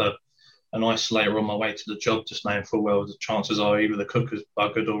pick up an isolator on my way to the job, just knowing full well the chances are either the cooker's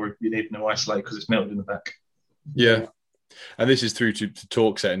buggered or you need a new isolator because it's melted in the back. Yeah. And this is through to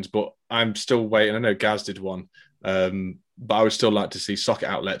torque settings, but I'm still waiting. I know Gaz did one, but I would still like to see socket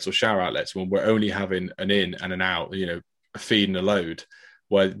outlets or shower outlets when we're only having an in and an out, a feed and a load,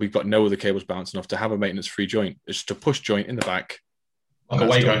 where we've got no other cables bouncing off to have a maintenance-free joint. It's just a push joint in the back. Like a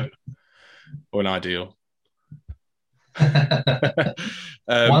Wago. Or an ideal.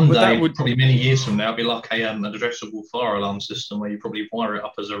 One day, probably many years from now, it'll be like an addressable fire alarm system where you probably wire it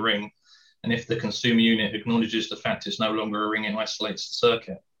up as a ring. And if the consumer unit acknowledges the fact it's no longer a ring, it isolates the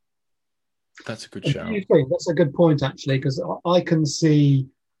circuit. That's a good shout. That's a good point, actually, because I can see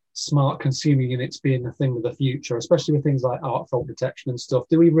smart consumer units being a thing of the future, especially with things like arc fault detection and stuff.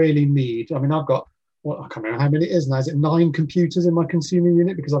 Do we really need? I mean, I've got I can't remember how many it is now. Is it 9 computers in my consumer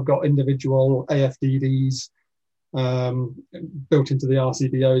unit because I've got individual AFDDs built into the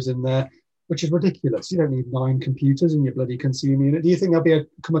RCBOs in there, which is ridiculous. You don't need 9 computers in your bloody consumer unit. Do you think there'll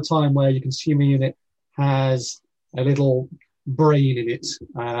come a time where your consumer unit has a little brain in it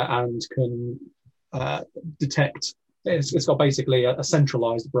and can detect? It's got basically a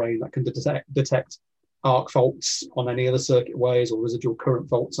centralized brain that can detect arc faults on any other circuit ways or residual current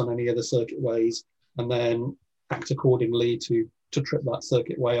faults on any other circuit ways, and then act accordingly to trip that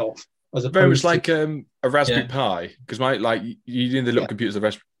circuit way off. As very much like a Raspberry Pi, because you in the little computers, the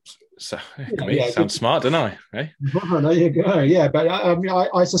Raspberry. Sounds smart, don't I? Eh? Well, there you go. Yeah, but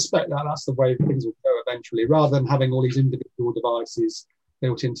I suspect that's the way things will go eventually. Rather than having all these individual devices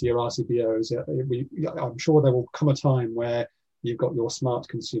built into your RCBOs, I'm sure there will come a time where you've got your smart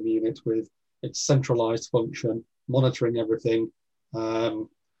consumer unit with its centralized function, monitoring everything,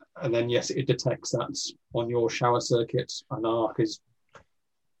 and then yes, it detects that on your shower circuit an arc is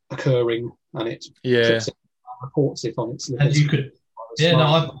occurring, and it reports it on its. And you could,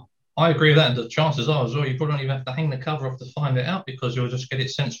 I agree with that. And the chances are as well, you probably don't even have to hang the cover off to find it out because you'll just get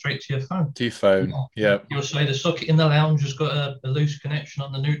it sent straight to your phone. Yeah. You'll say the socket in the lounge has got a loose connection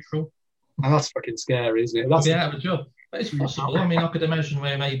on the neutral. And that's fucking scary, isn't it? That's out of a job. But it's possible. I mean, I could imagine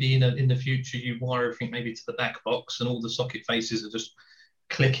where maybe in the future you wire everything maybe to the back box and all the socket faces are just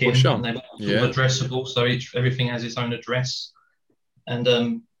clicking and they're addressable, so everything has its own address. And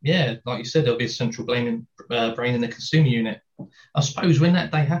like you said, there'll be a central brain in the consumer unit. I suppose when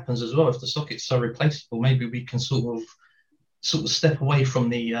that day happens as well, if the socket's so replaceable, maybe we can sort of step away from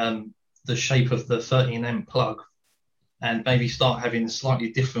the shape of the 13 amp plug and maybe start having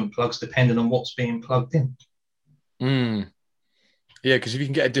slightly different plugs depending on what's being plugged in. Yeah, because if you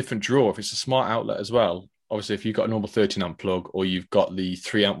can get a different draw, if it's a smart outlet as well, obviously if you've got a normal 13 amp plug or you've got the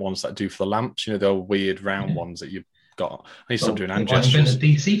 3 amp ones that do for the lamps, they're weird round ones that you've got. I need to stop doing hand gestures. A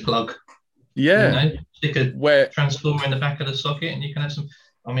DC plug. Yeah. Stick a transformer in the back of the socket and you can have some.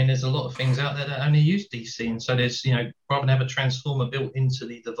 I mean, there's a lot of things out there that only use DC. And so there's, rather than have a transformer built into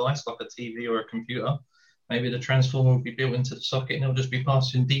the device like a TV or a computer, maybe the transformer will be built into the socket and it'll just be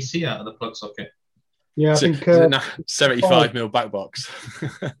passing DC out of the plug socket. Yeah, I think 75mm back box.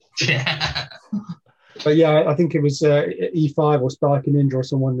 Yeah. But yeah, I think it was E5 or Sparky Ninja or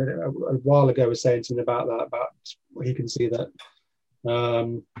someone that a while ago was saying something about that, about he can see that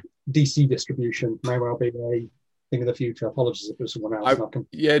DC distribution may well be a thing of the future. Apologies if it was someone else.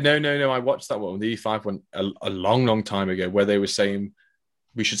 No. I watched that one, the E5 one, a long time ago, where they were saying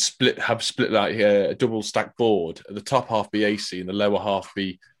we should split like a double stack board. At the top half be AC and the lower half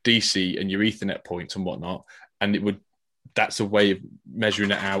be DC and your Ethernet points and whatnot. And that's a way of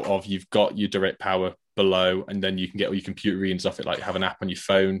measuring it out of you've got your direct power below, and then you can get all your computer readings off it, like have an app on your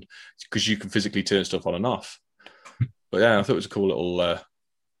phone, because you can physically turn stuff on and off. But yeah, I thought it was a cool little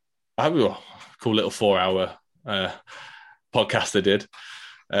 4-hour podcast they did.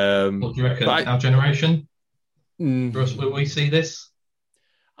 What do you reckon? Our generation? Will we see this?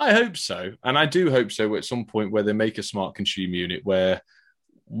 I hope so. And I do hope so at some point where they make a smart consumer unit where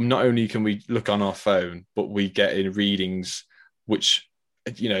not only can we look on our phone, but we get in readings which,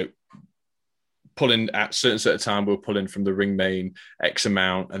 pull in at certain set of time, we'll pull in from the ring main X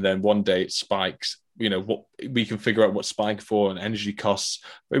amount, and then one day it spikes. What we can figure out what spike for and energy costs,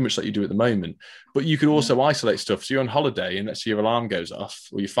 very much like you do at the moment. But you could also isolate stuff. So you're on holiday and let's say your alarm goes off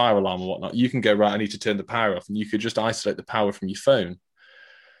or your fire alarm or whatnot. You can go, right, I need to turn the power off, and you could just isolate the power from your phone.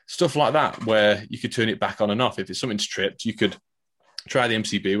 Stuff like that, where you could turn it back on and off. If something's tripped, you could try the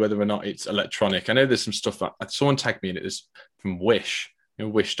MCB, whether or not it's electronic. I know there's some stuff that someone tagged me in it. This from Wish,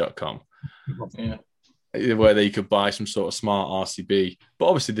 wish.com. Yeah. Where they could buy some sort of smart RCB. But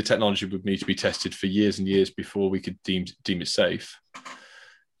obviously the technology would need to be tested for years and years before we could deem it safe.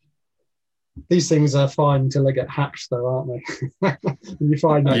 These things are fine until they get hacked, though, aren't they? And you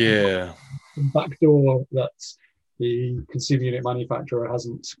find that back door that the consumer unit manufacturer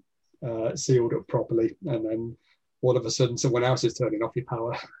hasn't sealed up properly, and then all of a sudden someone else is turning off your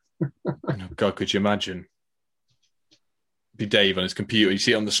power. Oh, God, could you imagine? Be Dave on his computer, you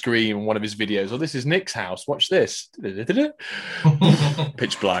see it on the screen on one of his videos, this is Nick's house, watch this.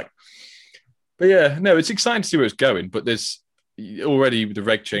 Pitch black. But yeah, no, it's exciting to see where it's going, but there's already the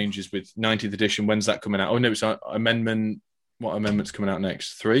reg changes with 19th edition. When's that coming out? Oh no, it's amendment. What amendment's coming out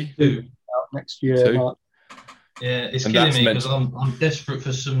next? 3? 2 next year. 2? Yeah, it's And killing that's me meant because I'm desperate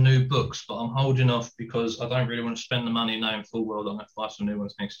for some new books, but I'm holding off because I don't really want to spend the money knowing full well that I'm going to buy some new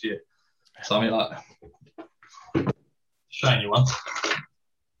ones next year. So I mean, like, showing you one.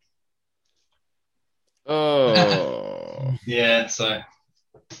 Oh. Yeah, so.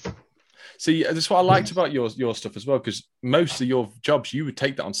 See, that's what I liked about your stuff as well, because most of your jobs, you would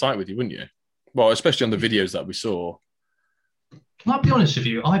take that on site with you, wouldn't you? Well, especially on the videos that we saw. Can I be honest with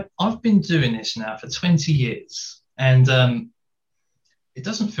you? I've been doing this now for 20 years, and it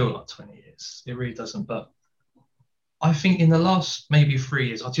doesn't feel like 20 years. It really doesn't. But I think in the last maybe 3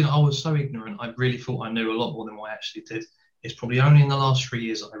 years, I was so ignorant. I really thought I knew a lot more than what I actually did. It's probably only in the last 3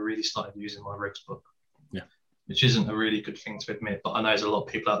 years that I really started using my regs book. Yeah. Which isn't a really good thing to admit, but I know there's a lot of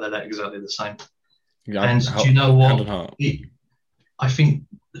people out there that are exactly the same. Yeah, and do you know what? I think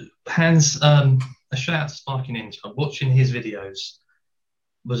Hans, a shout out to Sparky Ninja, watching his videos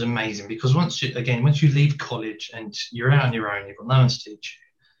was amazing, because once you leave college and you're out on your own, you've got no one to teach you,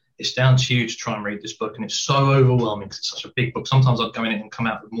 it's down to you to try and read this book, and it's so overwhelming because it's such a big book. Sometimes I'd go in it and come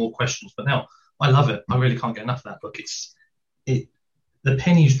out with more questions, but now I love it. I really can't get enough of that book. The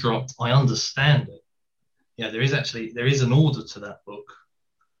pennies dropped. I understand it. Yeah, there is an order to that book,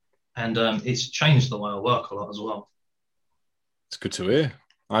 and it's changed the way I work a lot as well. It's good to hear.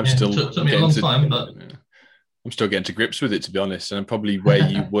 It took me a long time, but I'm still getting to grips with it, to be honest. And I'm probably where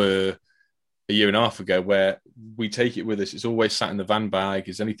you were a year and a half ago, where we take it with us. It's always sat in the van bag.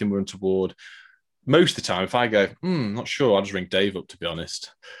 Is anything we're untoward? Most of the time, if I go, not sure, I'll just ring Dave up, to be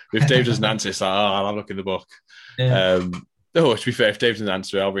honest. If Dave doesn't answer, it's like, I'll have a look in the book. Yeah. To be fair, if Dave doesn't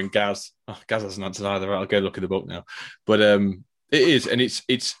answer, I'll ring Gaz. Gaz hasn't answered either. I'll go look at the book now. But it is, and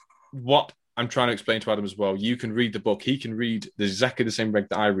it's what I'm trying to explain to Adam as well. You can read the book. He can read exactly the same reg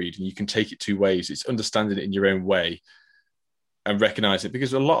that I read, and you can take it 2 ways. It's understanding it in your own way and recognize it,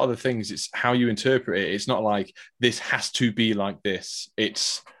 because a lot of the things, it's how you interpret it. It's not like this has to be like this.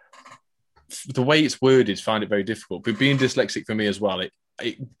 It's the way it's worded. Find it very difficult. But being dyslexic for me as well, it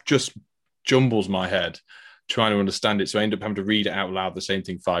just jumbles my head trying to understand it. So I end up having to read it out loud, the same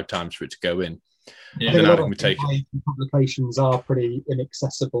thing 5 times for it to go in. Yeah. Then Adam would take it. Publications are pretty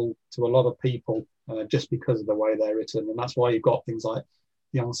inaccessible to a lot of people just because of the way they're written, and that's why you've got things like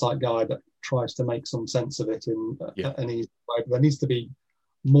the On-Site Guide that tries to make some sense of it in an easy way. But there needs to be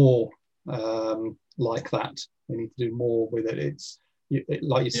more like that. They need to do more with it. It's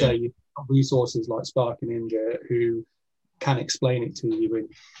like you say, you've got resources like Sparky Ninja who can explain it to you in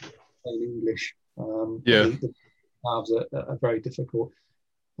plain English. The halves are very difficult.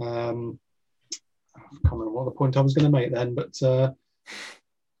 I can't remember what the point I was going to make then, but it's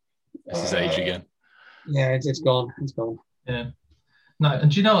his age again. Yeah, it's gone. It's gone. Yeah. No, and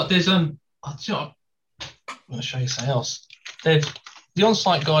do you know what? There's I'm going to show you something else. There's the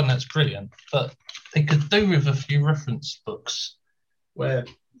On-Site Guide, and that's brilliant, but they could do with a few reference books where,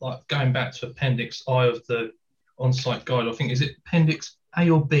 like, going back to Appendix I of the On-Site Guide, I think, is it Appendix A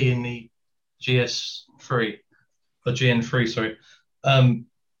or B in the GS3 or GN3? Sorry.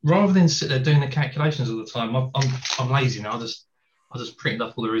 Rather than sit there doing the calculations all the time, I'm lazy now. I just printed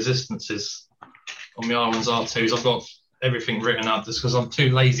up all the resistances on my R1s, R2s. I've got everything written up just because I'm too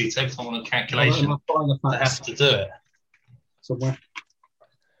lazy to every time I want a calculation. I have to do it somewhere.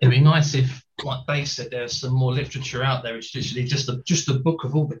 It'd be nice if, like they said, there's some more literature out there. It's literally just a book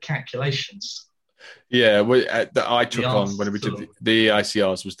of all the calculations. Yeah, that I took on when we did the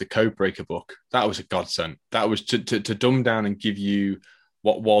ICRs was the Codebreaker book. That was a godsend. That was to dumb down and give you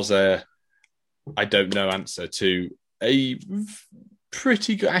what was a I don't know answer to a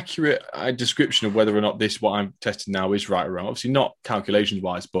pretty good, accurate description of whether or not what I'm testing now is right or wrong. Obviously not calculations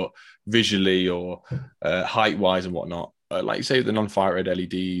wise, but visually or height wise and whatnot. Like you say, the non-fire red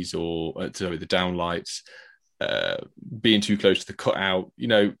LEDs or the downlights being too close to the cutout,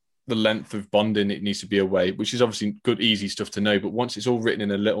 the length of bonding it needs to be away, which is obviously good, easy stuff to know. But once it's all written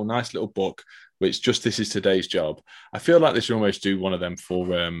in a nice little book, which just this is today's job, I feel like they should almost do one of them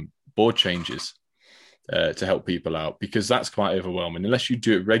for board changes to help people out, because that's quite overwhelming. Unless you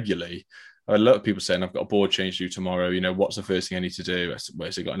do it regularly, a lot of people saying, I've got a board change due tomorrow. What's the first thing I need to do?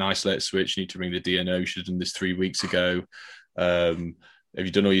 Where's it got an isolate switch? You need to ring the DNO. You should have done this 3 weeks ago. Have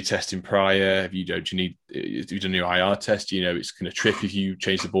you done all your testing prior? Have you done your IR test? It's going to trip if you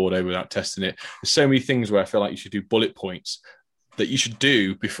change the board over without testing it. There's so many things where I feel like you should do bullet points that you should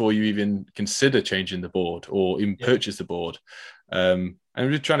do before you even consider changing the board or even purchase the board. And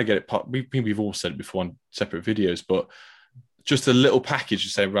we're trying to get it. We've all said it before on separate videos, but just a little package to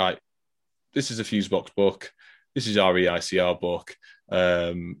say, right, this is a Fusebox book. this is our EICR book.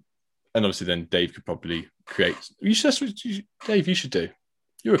 And obviously then Dave could probably create... Dave, you should do.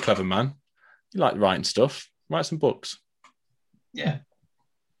 You're a clever man. You like writing stuff. Write some books. Yeah.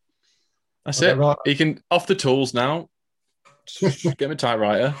 That's it. Right. He can, off the tools now, get him a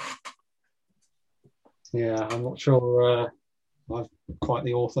typewriter. Yeah, I'm not sure I'm quite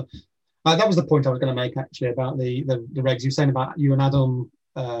the author. That was the point I was going to make, actually, about the regs. You were saying about you and Adam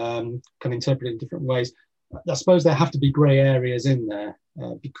can interpret it in different ways. I suppose there have to be grey areas in there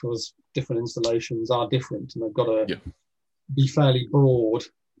because different installations are different, and they've got to be fairly broad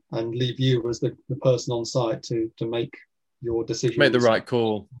and leave you as the person on site to make your decisions. Make the right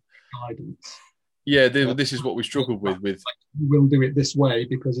call. Guidance. Yeah, this is what we struggled with. We'll do it this way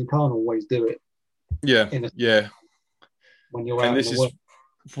because you can't always do it. Yeah. When you're out, this is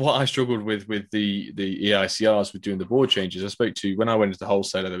what I struggled with the EICRs with doing the board changes. I spoke to, when I went into the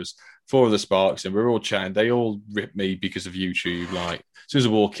wholesaler, there was 4 of the Sparks, and we were all chatting. They all ripped me because of YouTube. Like, as soon as I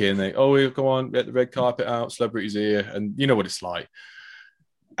walk in, we'll go on, get the red carpet out, celebrities here, and you know what it's like.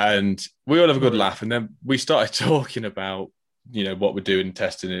 And we all have a good laugh, and then we started talking about, you know, what we're doing,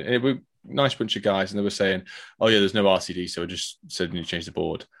 testing it. And it was a nice bunch of guys, and they were saying, "Oh yeah, there's no RCD, so I just said you change the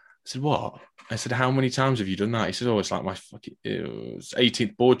board." I said, "What?" I said, "How many times have you done that?" He said, "Oh, it's like my fucking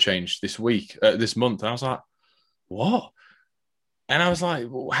 18th board change this month." And I was like, "What?" And I was like,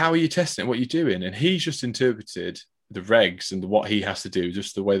 well, "How are you testing it? What are you doing?" And he's just interpreted the regs and what he has to do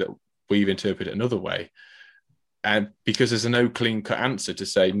just the way that we've interpreted it another way. And because there's no clean cut answer to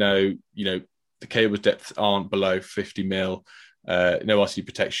say, no, you know, the cable's depth aren't below 50 mil, no RCD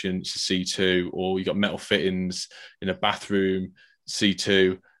protection, it's a C2, or you got metal fittings in a bathroom,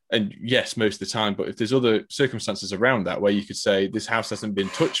 C2. And yes, most of the time, but if there's other circumstances around that where you could say this house hasn't been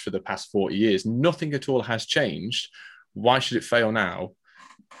touched for the past 40 years, nothing at all has changed, why should it fail now?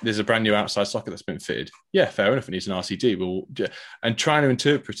 There's a brand new outside socket that's been fitted. Yeah, fair enough, it needs an RCD. And trying to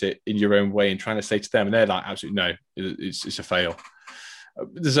interpret it in your own way and trying to say to them, and they're like, absolutely no, it's a fail.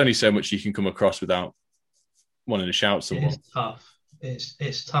 There's only so much you can come across without wanting to shout someone. It's tough.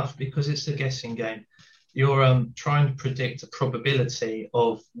 It's tough because it's a guessing game. You're trying to predict the probability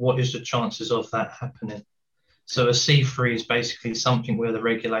of what is the chances of that happening. So a C3 is basically something where the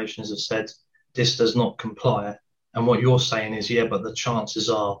regulations have said this does not comply. And what you're saying is, yeah, but the chances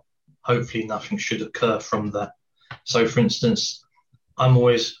are hopefully nothing should occur from that. So for instance, I'm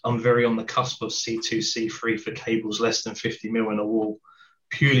very on the cusp of C2, C3 for cables less than 50 mil in a wall,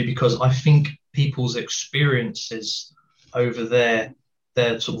 purely because I think people's experiences over their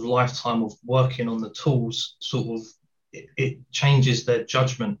sort of lifetime of working on the tools, it changes their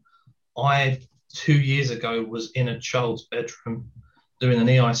judgment. I, 2 years ago, was in a child's bedroom doing an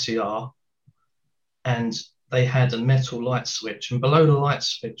EICR, and they had a metal light switch, and below the light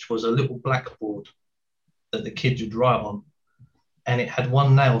switch was a little blackboard that the kids would write on, and it had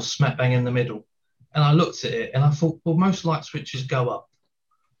one nail smack bang in the middle. And I looked at it and I thought, well, most light switches go up.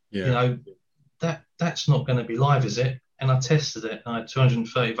 Yeah. You know, that's not going to be live, is it? And I tested it, and I had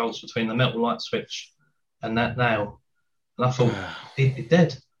 230 volts between the metal light switch and that nail. And I thought, he'd be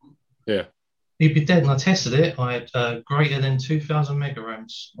dead. Yeah. He'd be dead. And I tested it. I had greater than 2,000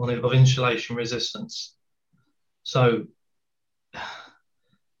 megaohms of insulation resistance. So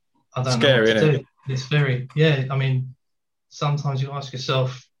I don't know what to do. It's very, I mean, sometimes you ask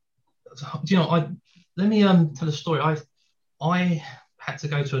yourself, you know, let me tell a story. I had to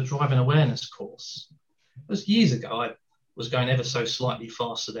go to a driving awareness course. It was years ago. I was going ever so slightly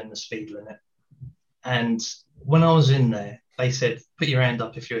faster than the speed limit. And when I was in there, they said, put your hand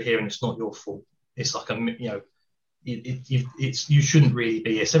up if you're here and it's not your fault. It's like, you shouldn't really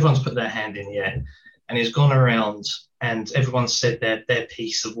be here. So everyone's put their hand in the air. And it's gone around and everyone said their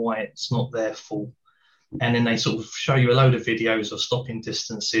piece of why it's not their fault. And then they sort of show you a load of videos of stopping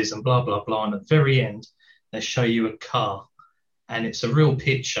distances and blah, blah, blah. And at the very end, they show you a car. And it's a real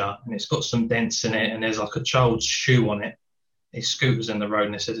picture and it's got some dents in it. And there's like a child's shoe on it. His scooter's in the road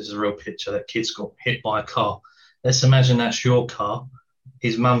and they said, this is a real picture. That kid's got hit by a car. Let's imagine that's your car.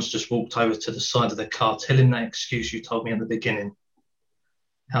 His mum's just walked over to the side of the car. Tell him that excuse you told me at the beginning.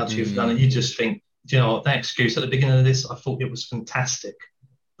 How do you have done it? You just think, do you know what, that excuse at the beginning of this, I thought it was fantastic,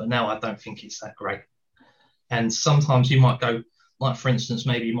 but now I don't think it's that great. And sometimes you might go, like for instance,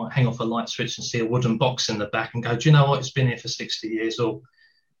 maybe you might hang off a light switch and see a wooden box in the back and go, do you know what, it's been here for 60 years or,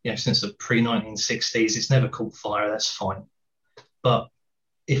 you know, since the pre-1960s, it's never caught fire, that's fine. But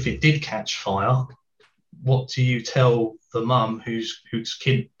if it did catch fire, what do you tell the mum whose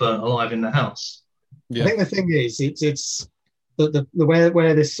kid burnt alive in the house? Yeah. I think the thing is, it's the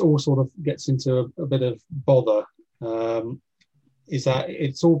where this all sort of gets into a bit of bother is that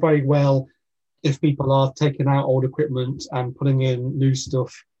it's all very well if people are taking out old equipment and putting in new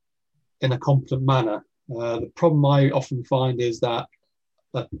stuff in a competent manner. The problem I often find is that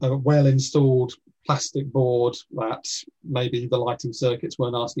a well-installed plastic board that maybe the lighting circuits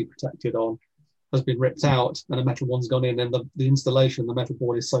weren't nicely protected on has been ripped out, and a metal one's gone in, and the installation, the metal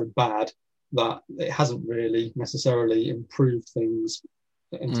board is so bad that it hasn't really necessarily improved things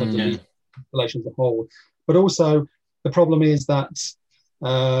in terms of the installation as a whole. But also, the problem is that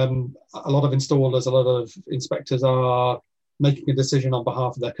a lot of installers, a lot of inspectors are making a decision on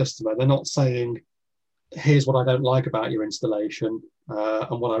behalf of their customer. They're not saying, here's what I don't like about your installation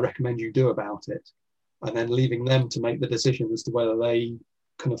and what I recommend you do about it, and then leaving them to make the decision as to whether they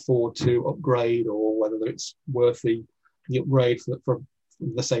can afford to upgrade or whether it's worth the upgrade for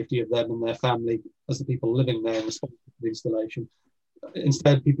the safety of them and their family as the people living there and responsible for the installation.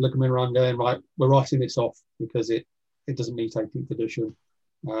 Instead, people are coming around going, right, we're writing this off because it doesn't meet 18th edition,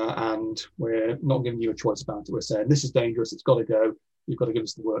 and we're not giving you a choice about it. We're saying this is dangerous, it's got to go, you've got to give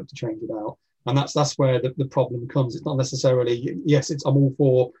us the work to change it out. And that's where the problem comes. It's not necessarily, yes, I'm all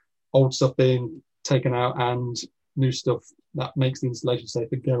for old stuff being taken out and new stuff that makes the installation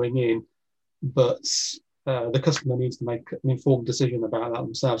safer going in, but the customer needs to make an informed decision about that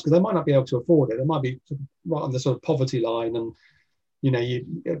themselves, because they might not be able to afford it. They might be right on the sort of poverty line, and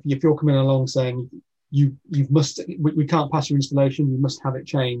if you're coming along saying we can't pass your installation, you must have it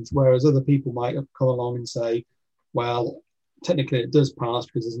changed, whereas other people might come along and say, well, technically it does pass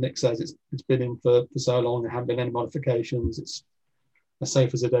because, as Nick says, it's been in for so long, there haven't been any modifications, it's as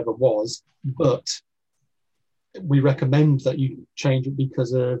safe as it ever was, but we recommend that you change it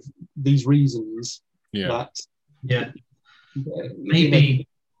because of these reasons. Maybe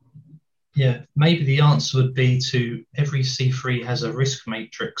the answer would be to every C3 has a risk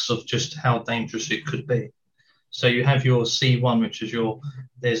matrix of just how dangerous it could be. So you have your C1, which is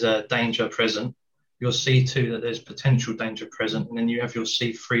there's a danger present, your C2 that there's potential danger present, and then you have your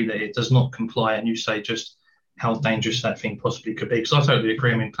C3 that it does not comply, and you say just how dangerous that thing possibly could be. Because I totally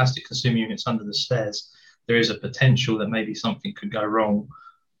agree. I mean, plastic consumer units under the stairs, there is a potential that maybe something could go wrong.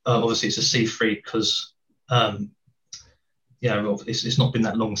 Obviously, it's a C3 because, it's not been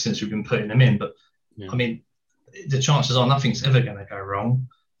that long since we've been putting them in. But, I mean, the chances are nothing's ever going to go wrong.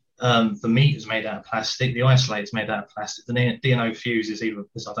 The meat is made out of plastic. The isolate is made out of plastic. The DNO fuse is either, I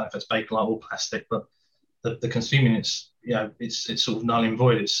don't know if it's Bakelite or plastic, but the consumer units, it's sort of null and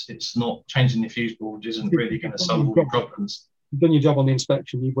void. It's not changing the fuse board isn't really going to solve all the problems. You've done your job on the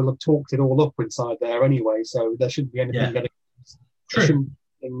inspection. You will have talked it all up inside there anyway, so there shouldn't be anything that's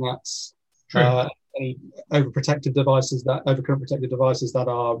any overprotective devices, overcurrent protected devices that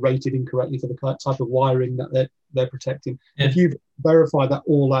are rated incorrectly for the type of wiring that they're protecting. If you've verified that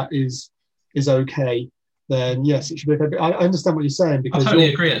all that is okay, then yes, it should be okay. I understand what you're saying, because I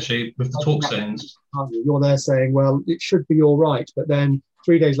totally agree actually with the torque settings. You're there saying, well, it should be all right, but then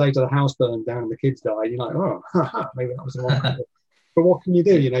 3 days later the house burned down and the kids died. You're like, oh, maybe that was the wrong. But what can you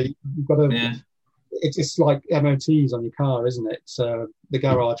do? You've got to. It's like MOTs on your car, isn't it? So the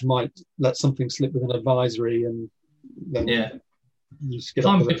garage might let something slip with an advisory, and then you skip.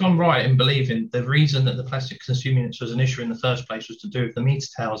 If I'm right in believing the reason that the plastic consumer units was an issue in the first place was to do with the meter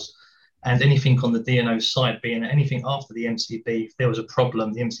tails, and anything on the DNO side being anything after the MCB, if there was a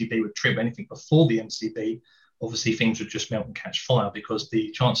problem, the MCB would trip. Anything before the MCB, obviously things would just melt and catch fire, because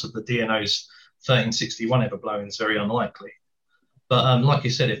the chance of the DNO's 1361 ever blowing is very unlikely. But like you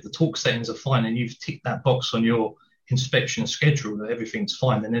said, if the torque settings are fine and you've ticked that box on your inspection schedule that everything's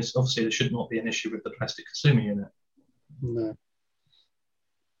fine, then there should not be an issue with the plastic consumer unit. No.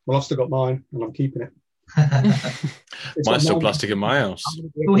 Well, I've still got mine and I'm keeping it. Mine's still plastic in my house.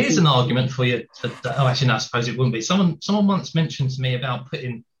 Well, here's an argument for you. I suppose it wouldn't be. Someone once mentioned to me about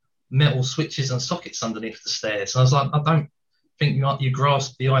putting metal switches and sockets underneath the stairs. And I was like, I don't think you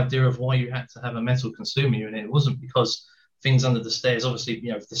grasped the idea of why you had to have a metal consumer unit. It wasn't because things under the stairs, obviously,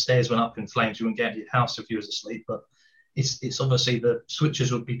 if the stairs went up in flames, you wouldn't get out of your house if you was asleep. But it's obviously the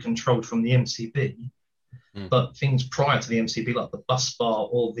switches would be controlled from the MCB. But things prior to the MCB, like the bus bar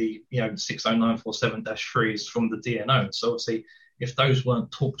or the 60947-3 is from the DNO. So obviously, if those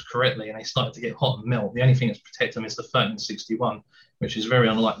weren't torqued correctly and they started to get hot and melt, the only thing that's protect them is the 1361, which is very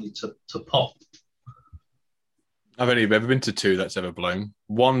unlikely to pop. I've only ever been to two that's ever blown.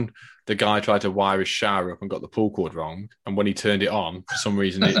 One, the guy tried to wire his shower up and got the pull cord wrong, and when he turned it on, for some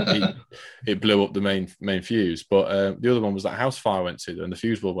reason it blew up the main fuse. But the other one was that house fire went to, and the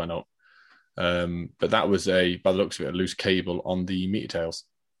fuse board went up. But that was by the looks of it, a loose cable on the meter tails.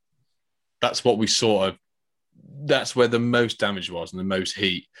 That's what we sort of. That's where the most damage was and the most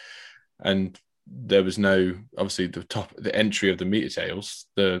heat. And there was no, obviously the entry of the meter tails.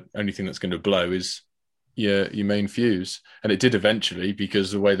 The only thing that's going to blow is your main fuse, and it did eventually,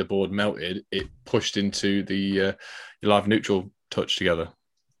 because the way the board melted, it pushed into the your live neutral touch together.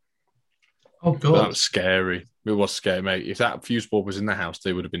 Oh god, that was scary. It was scary, mate. If that fuse board was in the house,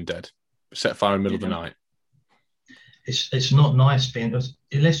 they would have been dead. Set fire in the middle of the night. It's not nice being,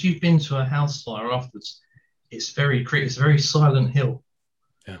 unless you've been to a house fire afterwards. It's very Silent Hill.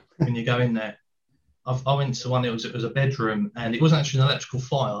 Yeah. When you go in there, I went to one. It was a bedroom, and it wasn't actually an electrical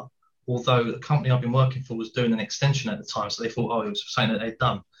fire. Although the company I've been working for was doing an extension at the time, so they thought, oh, it was something that they'd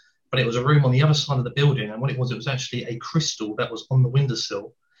done. But it was a room on the other side of the building, and what it was actually a crystal that was on the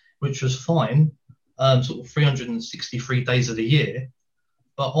windowsill, which was fine, sort of 363 days of the year.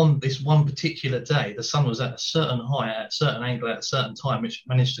 But on this one particular day, the sun was at a certain height, at a certain angle, at a certain time, which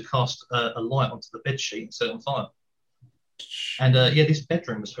managed to cast a light onto the bed sheet and set it on fire. And this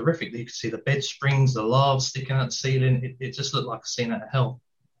bedroom was horrific. You could see the bed springs, the laths sticking out the ceiling. It just looked like a scene out of hell.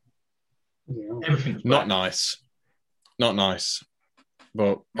 Yeah. Everything was Not black. nice.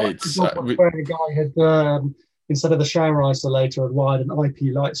 But it's where a guy had instead of the shower isolator, had wired an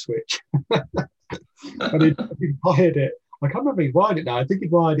IP light switch, and he wired it. I can't remember if he wired it now. I think he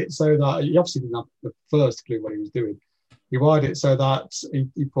wired it so that he obviously didn't have the first clue what he was doing. He wired it so that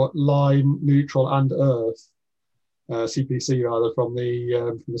he put line, neutral, and earth, CPC rather, from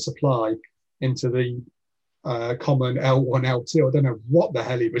the supply into the common L1, L2. I don't know what the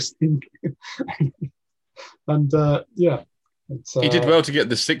hell he was thinking. And he did well to get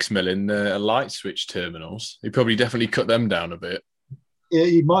the 6 mil in light switch terminals. He probably definitely cut them down a bit. Yeah,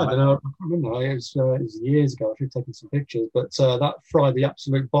 he might. I can't remember. It was years ago. I should have taken some pictures, but that fried the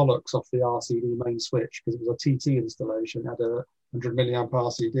absolute bollocks off the RCD main switch, because it was a TT installation. It had a 100 milliamp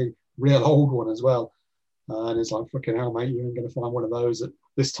RCD, real old one as well. And it's like, fucking hell, mate, you ain't going to find one of those at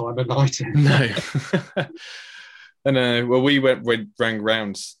this time of night. No. And we rang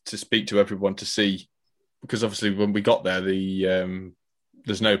round to speak to everyone to see, because obviously when we got there,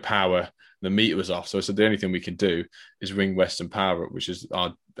 there's no power. The meter was off, so I said the only thing we can do is ring Western Power, which is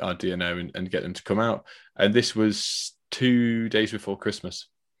our DNO, and get them to come out. And this was 2 days before Christmas,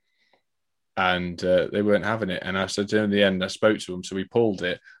 and they weren't having it. And I said to them in the end, I spoke to them, so we pulled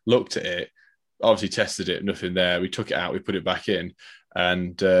it, looked at it, obviously tested it, nothing there. We took it out, we put it back in,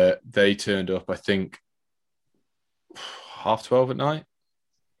 and they turned up, I think, 12:30 at night.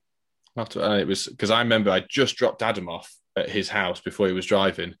 And it was because I remember I just dropped Adam off at his house before he was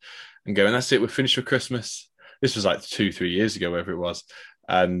driving, and going, that's it, we're finished for Christmas. This was like 2-3 years ago, whatever it was.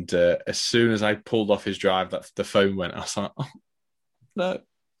 And as soon as I pulled off his drive, the phone went. I was like, oh, no,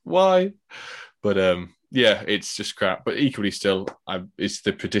 why? But it's just crap. But equally still, it's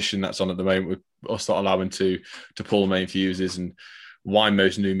the petition that's on at the moment with us not allowing to pull main fuses, and why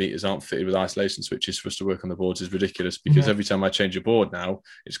most new meters aren't fitted with isolation switches for us to work on the boards is ridiculous, because every time I change a board now,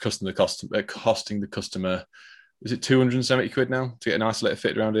 it's costing the customer, is it 270 quid now to get an isolator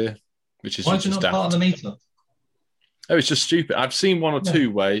fitted around here? Which is why is it not part of the meter? Oh, it's just stupid. I've seen one or two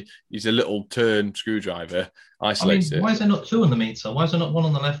where use a little turn screwdriver, isolates it. Why is there not two on the meter? Why is there not one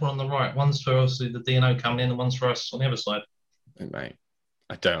on the left, one on the right? One's for obviously the DNO coming in, and one's for us on the other side. Mate,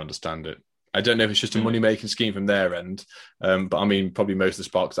 I don't understand it. I don't know if it's just a money-making scheme from their end, but I mean, probably most of the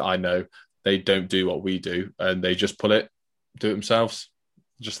sparks that I know, they don't do what we do, and they just do it themselves.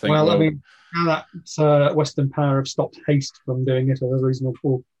 Just think, I mean, now that Western Power have stopped Haste from doing it at a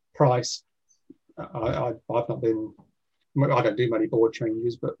reasonable price, I've not been. I don't do many board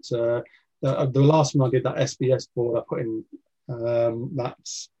changes, but the last one I did, that SBS board, I put in that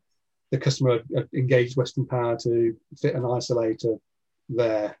the customer engaged Western Power to fit an isolator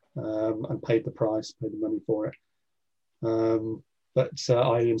there and paid the price, paid the money for it. But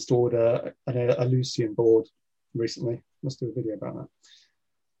I installed a Lucian board recently. Let's do a video about that.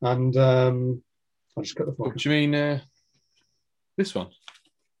 And I'll just cut the phone. What do you mean this one?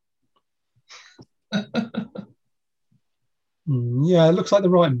 Yeah, it looks like the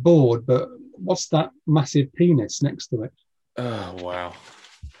right board, but what's that massive penis next to it? Oh, wow.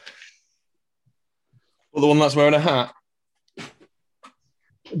 Well, the one that's wearing a hat.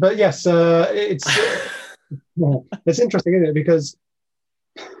 But yes, it's interesting, isn't it? Because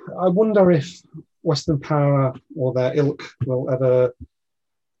I wonder if Western Power or their ilk will ever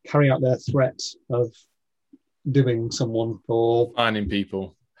carry out their threat of doing someone or finding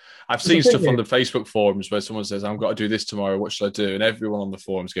people. I've seen stuff on the Facebook forums where someone says, I've got to do this tomorrow, what should I do? And everyone on the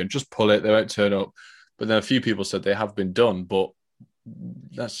forums going, just pull it, they won't turn up. But then a few people said they have been done, but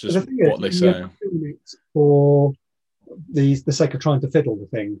that's just what they say. You're doing it for the sake of trying to fiddle the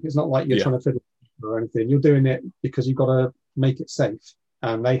thing. It's not like you're trying to fiddle or anything. You're doing it because you've got to make it safe.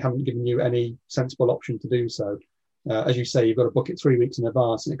 and they haven't given you any sensible option to do so. As you say, you've got to book it 3 weeks in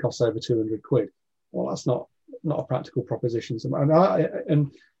advance, and it costs over 200 quid. Well, that's not a practical proposition. And I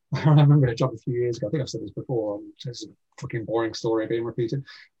remember a job a few years ago. I think I've said this before. This is a fucking boring story being repeated.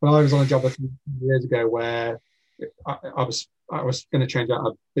 But I was on a job a few years ago where I was going to change out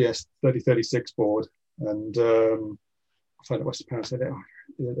a BS 3036 board, and I phoned up Western Power and said,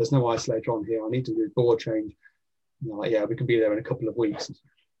 "There's no isolator on here. I need to do a board change." And they're like, "Yeah, we can be there in a couple of weeks."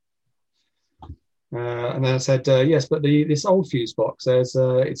 And then I said, "Yes, but this old fuse box,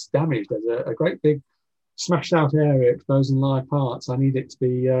 it's damaged. There's a great big smashed out area exposing live parts. I need it to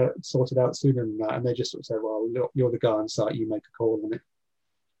be sorted out sooner than that." And they just sort of said, "Well, look, you're the guy on site. You make a call on it."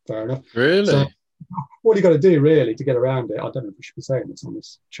 Fair enough. Really? So, what you got to do really to get around it, I don't know if we should be saying this on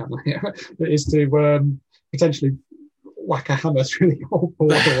this channel here, is to potentially whack a hammer through the old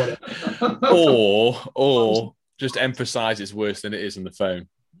board or whatever. or just emphasise it's worse than it is on the phone.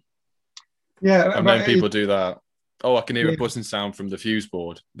 Yeah. And then people do that. Oh, I can hear a buzzing sound from the fuse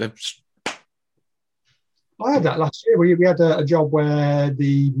board. I had that last year. We had a job where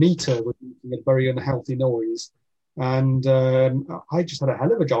the meter was making a very unhealthy noise. And I just had a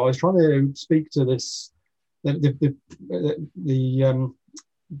hell of a job. I was trying to speak to the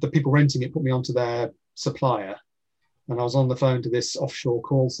people renting it, put me onto their supplier, and I was on the phone to this offshore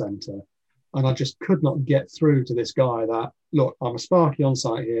call centre, and I just could not get through to this guy that, look, I'm a Sparky on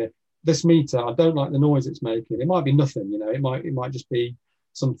site here. This meter, I don't like the noise it's making. It might be nothing, it might just be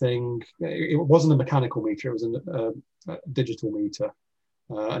something. It wasn't a mechanical meter; it was a digital meter,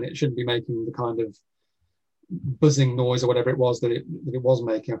 and it shouldn't be making the kind of buzzing noise or whatever it was that it was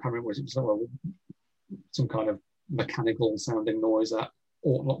making. I can't remember. It was some kind of mechanical sounding noise that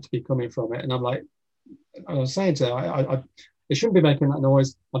ought not to be coming from it. And I'm like, I was saying to her, it shouldn't be making that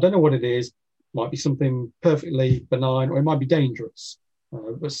noise. I don't know what it is. It might be something perfectly benign, or it might be dangerous.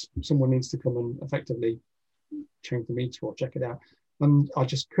 But someone needs to come and effectively change the meter or check it out. And I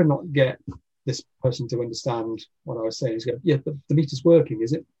just could not get this person to understand what I was saying. He's going, "Yeah, but the meter's working,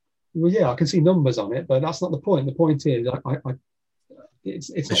 is it?" Well, yeah, I can see numbers on it, but that's not the point. The point is,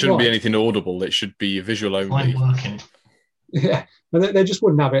 it shouldn't be anything audible. It should be visual only. Working. Yeah, but they just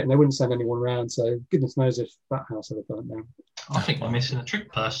wouldn't have it, and they wouldn't send anyone around. So goodness knows if that house ever burnt down. I think we're missing a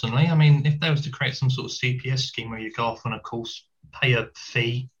trick, personally. I mean, if there was to create some sort of CPS scheme where you go off on a course, pay a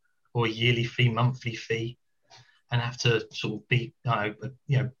fee or a yearly fee, monthly fee, and have to sort of be,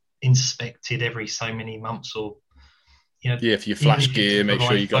 inspected every so many months, or if you flash gear, make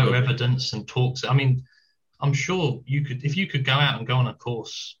sure you got photo evidence and talks. I mean, I'm sure if you could go out and go on a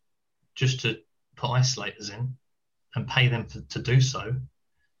course just to put isolators in and pay them to do so,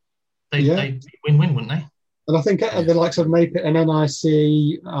 they'd win-win, wouldn't they? And I think the likes of MAPIT and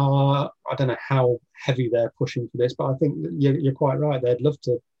NIC are, I don't know how heavy they're pushing for this, but I think you're quite right. They'd love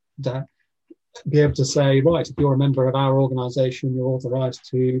to be able to say, right, if you're a member of our organisation, you're authorised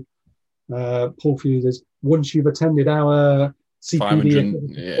to pull fuses once you've attended our CPD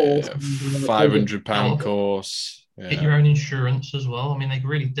 £500 course. Get your own insurance as well. I mean, they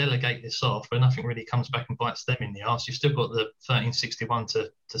really delegate this off, but nothing really comes back and bites them in the arse. You've still got the 1361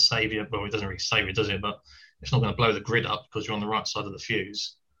 to save you. Well, it doesn't really save you, does it? But it's not going to blow the grid up because you're on the right side of the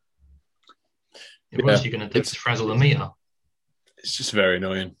fuse. What else are you going to do to frazzle the meter? It's just very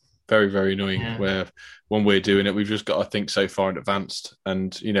annoying. Very, very annoying. Where when we're doing it, we've just got to think so far in advance.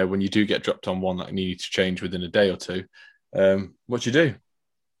 And, when you do get dropped on one that you need to change within a day or two, what do you do?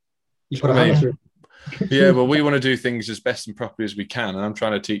 You put a hammer through. Yeah, well, we want to do things as best and properly as we can, and I'm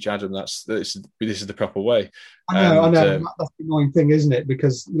trying to teach Adam this is the proper way. I know. That's the annoying thing, isn't it?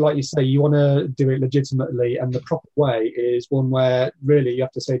 Because, like you say, you want to do it legitimately, and the proper way is one where really you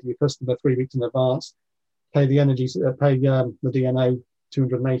have to say to your customer 3 weeks in advance, pay the DNO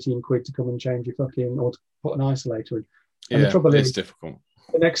 218 quid to come and change your fucking, or to put an isolator in. And the trouble is, difficult.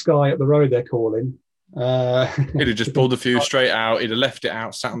 The next guy up the road they're calling. He'd have just pulled the fuse straight out. He'd have left it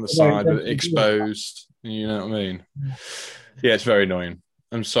out, sat on the side, exposed. You know what I mean? Yeah, it's very annoying.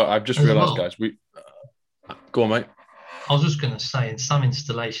 I'm sorry. I've just realised, guys. Go on, mate. I was just going to say, in some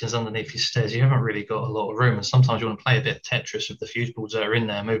installations underneath your stairs, you haven't really got a lot of room, and sometimes you want to play a bit of Tetris with the fuse boards that are in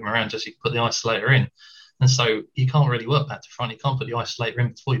there, move them around just so you can put the isolator in. And so you can't really work back to front. You can't put the isolator in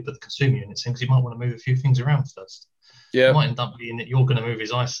before you put the consumer units in because you might want to move a few things around first. Yeah. It might end up being that you're going to move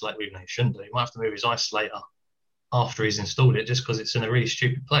his isolator, even though you shouldn't do. You might have to move his isolator after he's installed it just because it's in a really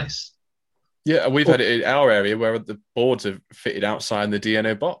stupid place. Yeah, we've had it in our area where the boards are fitted outside the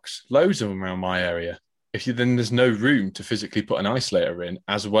DNO box. Loads of them around my area. Then there's no room to physically put an isolator in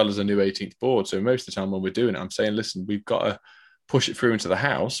as well as a new 18th board. So most of the time when we're doing it, I'm saying, listen, we've got to push it through into the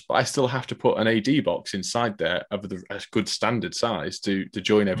house, but I still have to put an AD box inside there of a good standard size to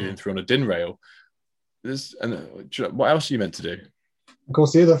join everything through on a DIN rail. What else are you meant to do? Of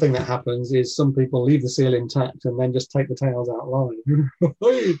course, the other thing that happens is some people leave the seal intact and then just take the tails out live.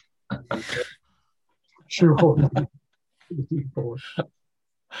 Sure.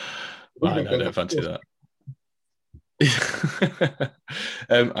 I don't fancy that.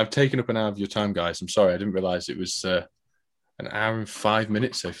 I've taken up an hour of your time, guys. I'm sorry, I didn't realise it was an hour and 5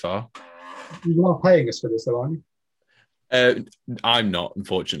 minutes so far. You are paying us for this, though, aren't you? I'm not,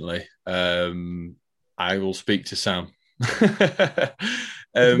 unfortunately. I will speak to Sam. It's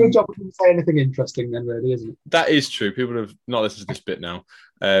a good job we didn't say anything interesting then, really, isn't it? That is true. People have not listened to this bit now.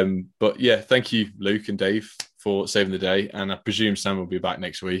 But yeah, thank you, Luke and Dave, for saving the day. And I presume Sam will be back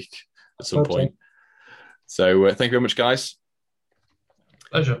next week at some point. So thank you very much, guys.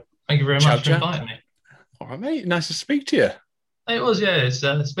 Pleasure. Thank you very much for inviting me. All right, mate. Nice to speak to you. It was, yeah. It's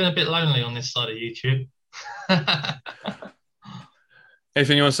been a bit lonely on this side of YouTube.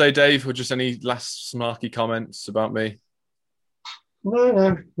 Anything you want to say, Dave, or just any last smarky comments about me?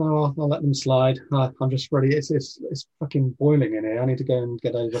 No, I'll let them slide. I'm just ready. It's fucking boiling in here. I need to go and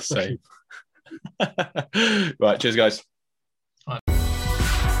get over. Same. Right, cheers, guys.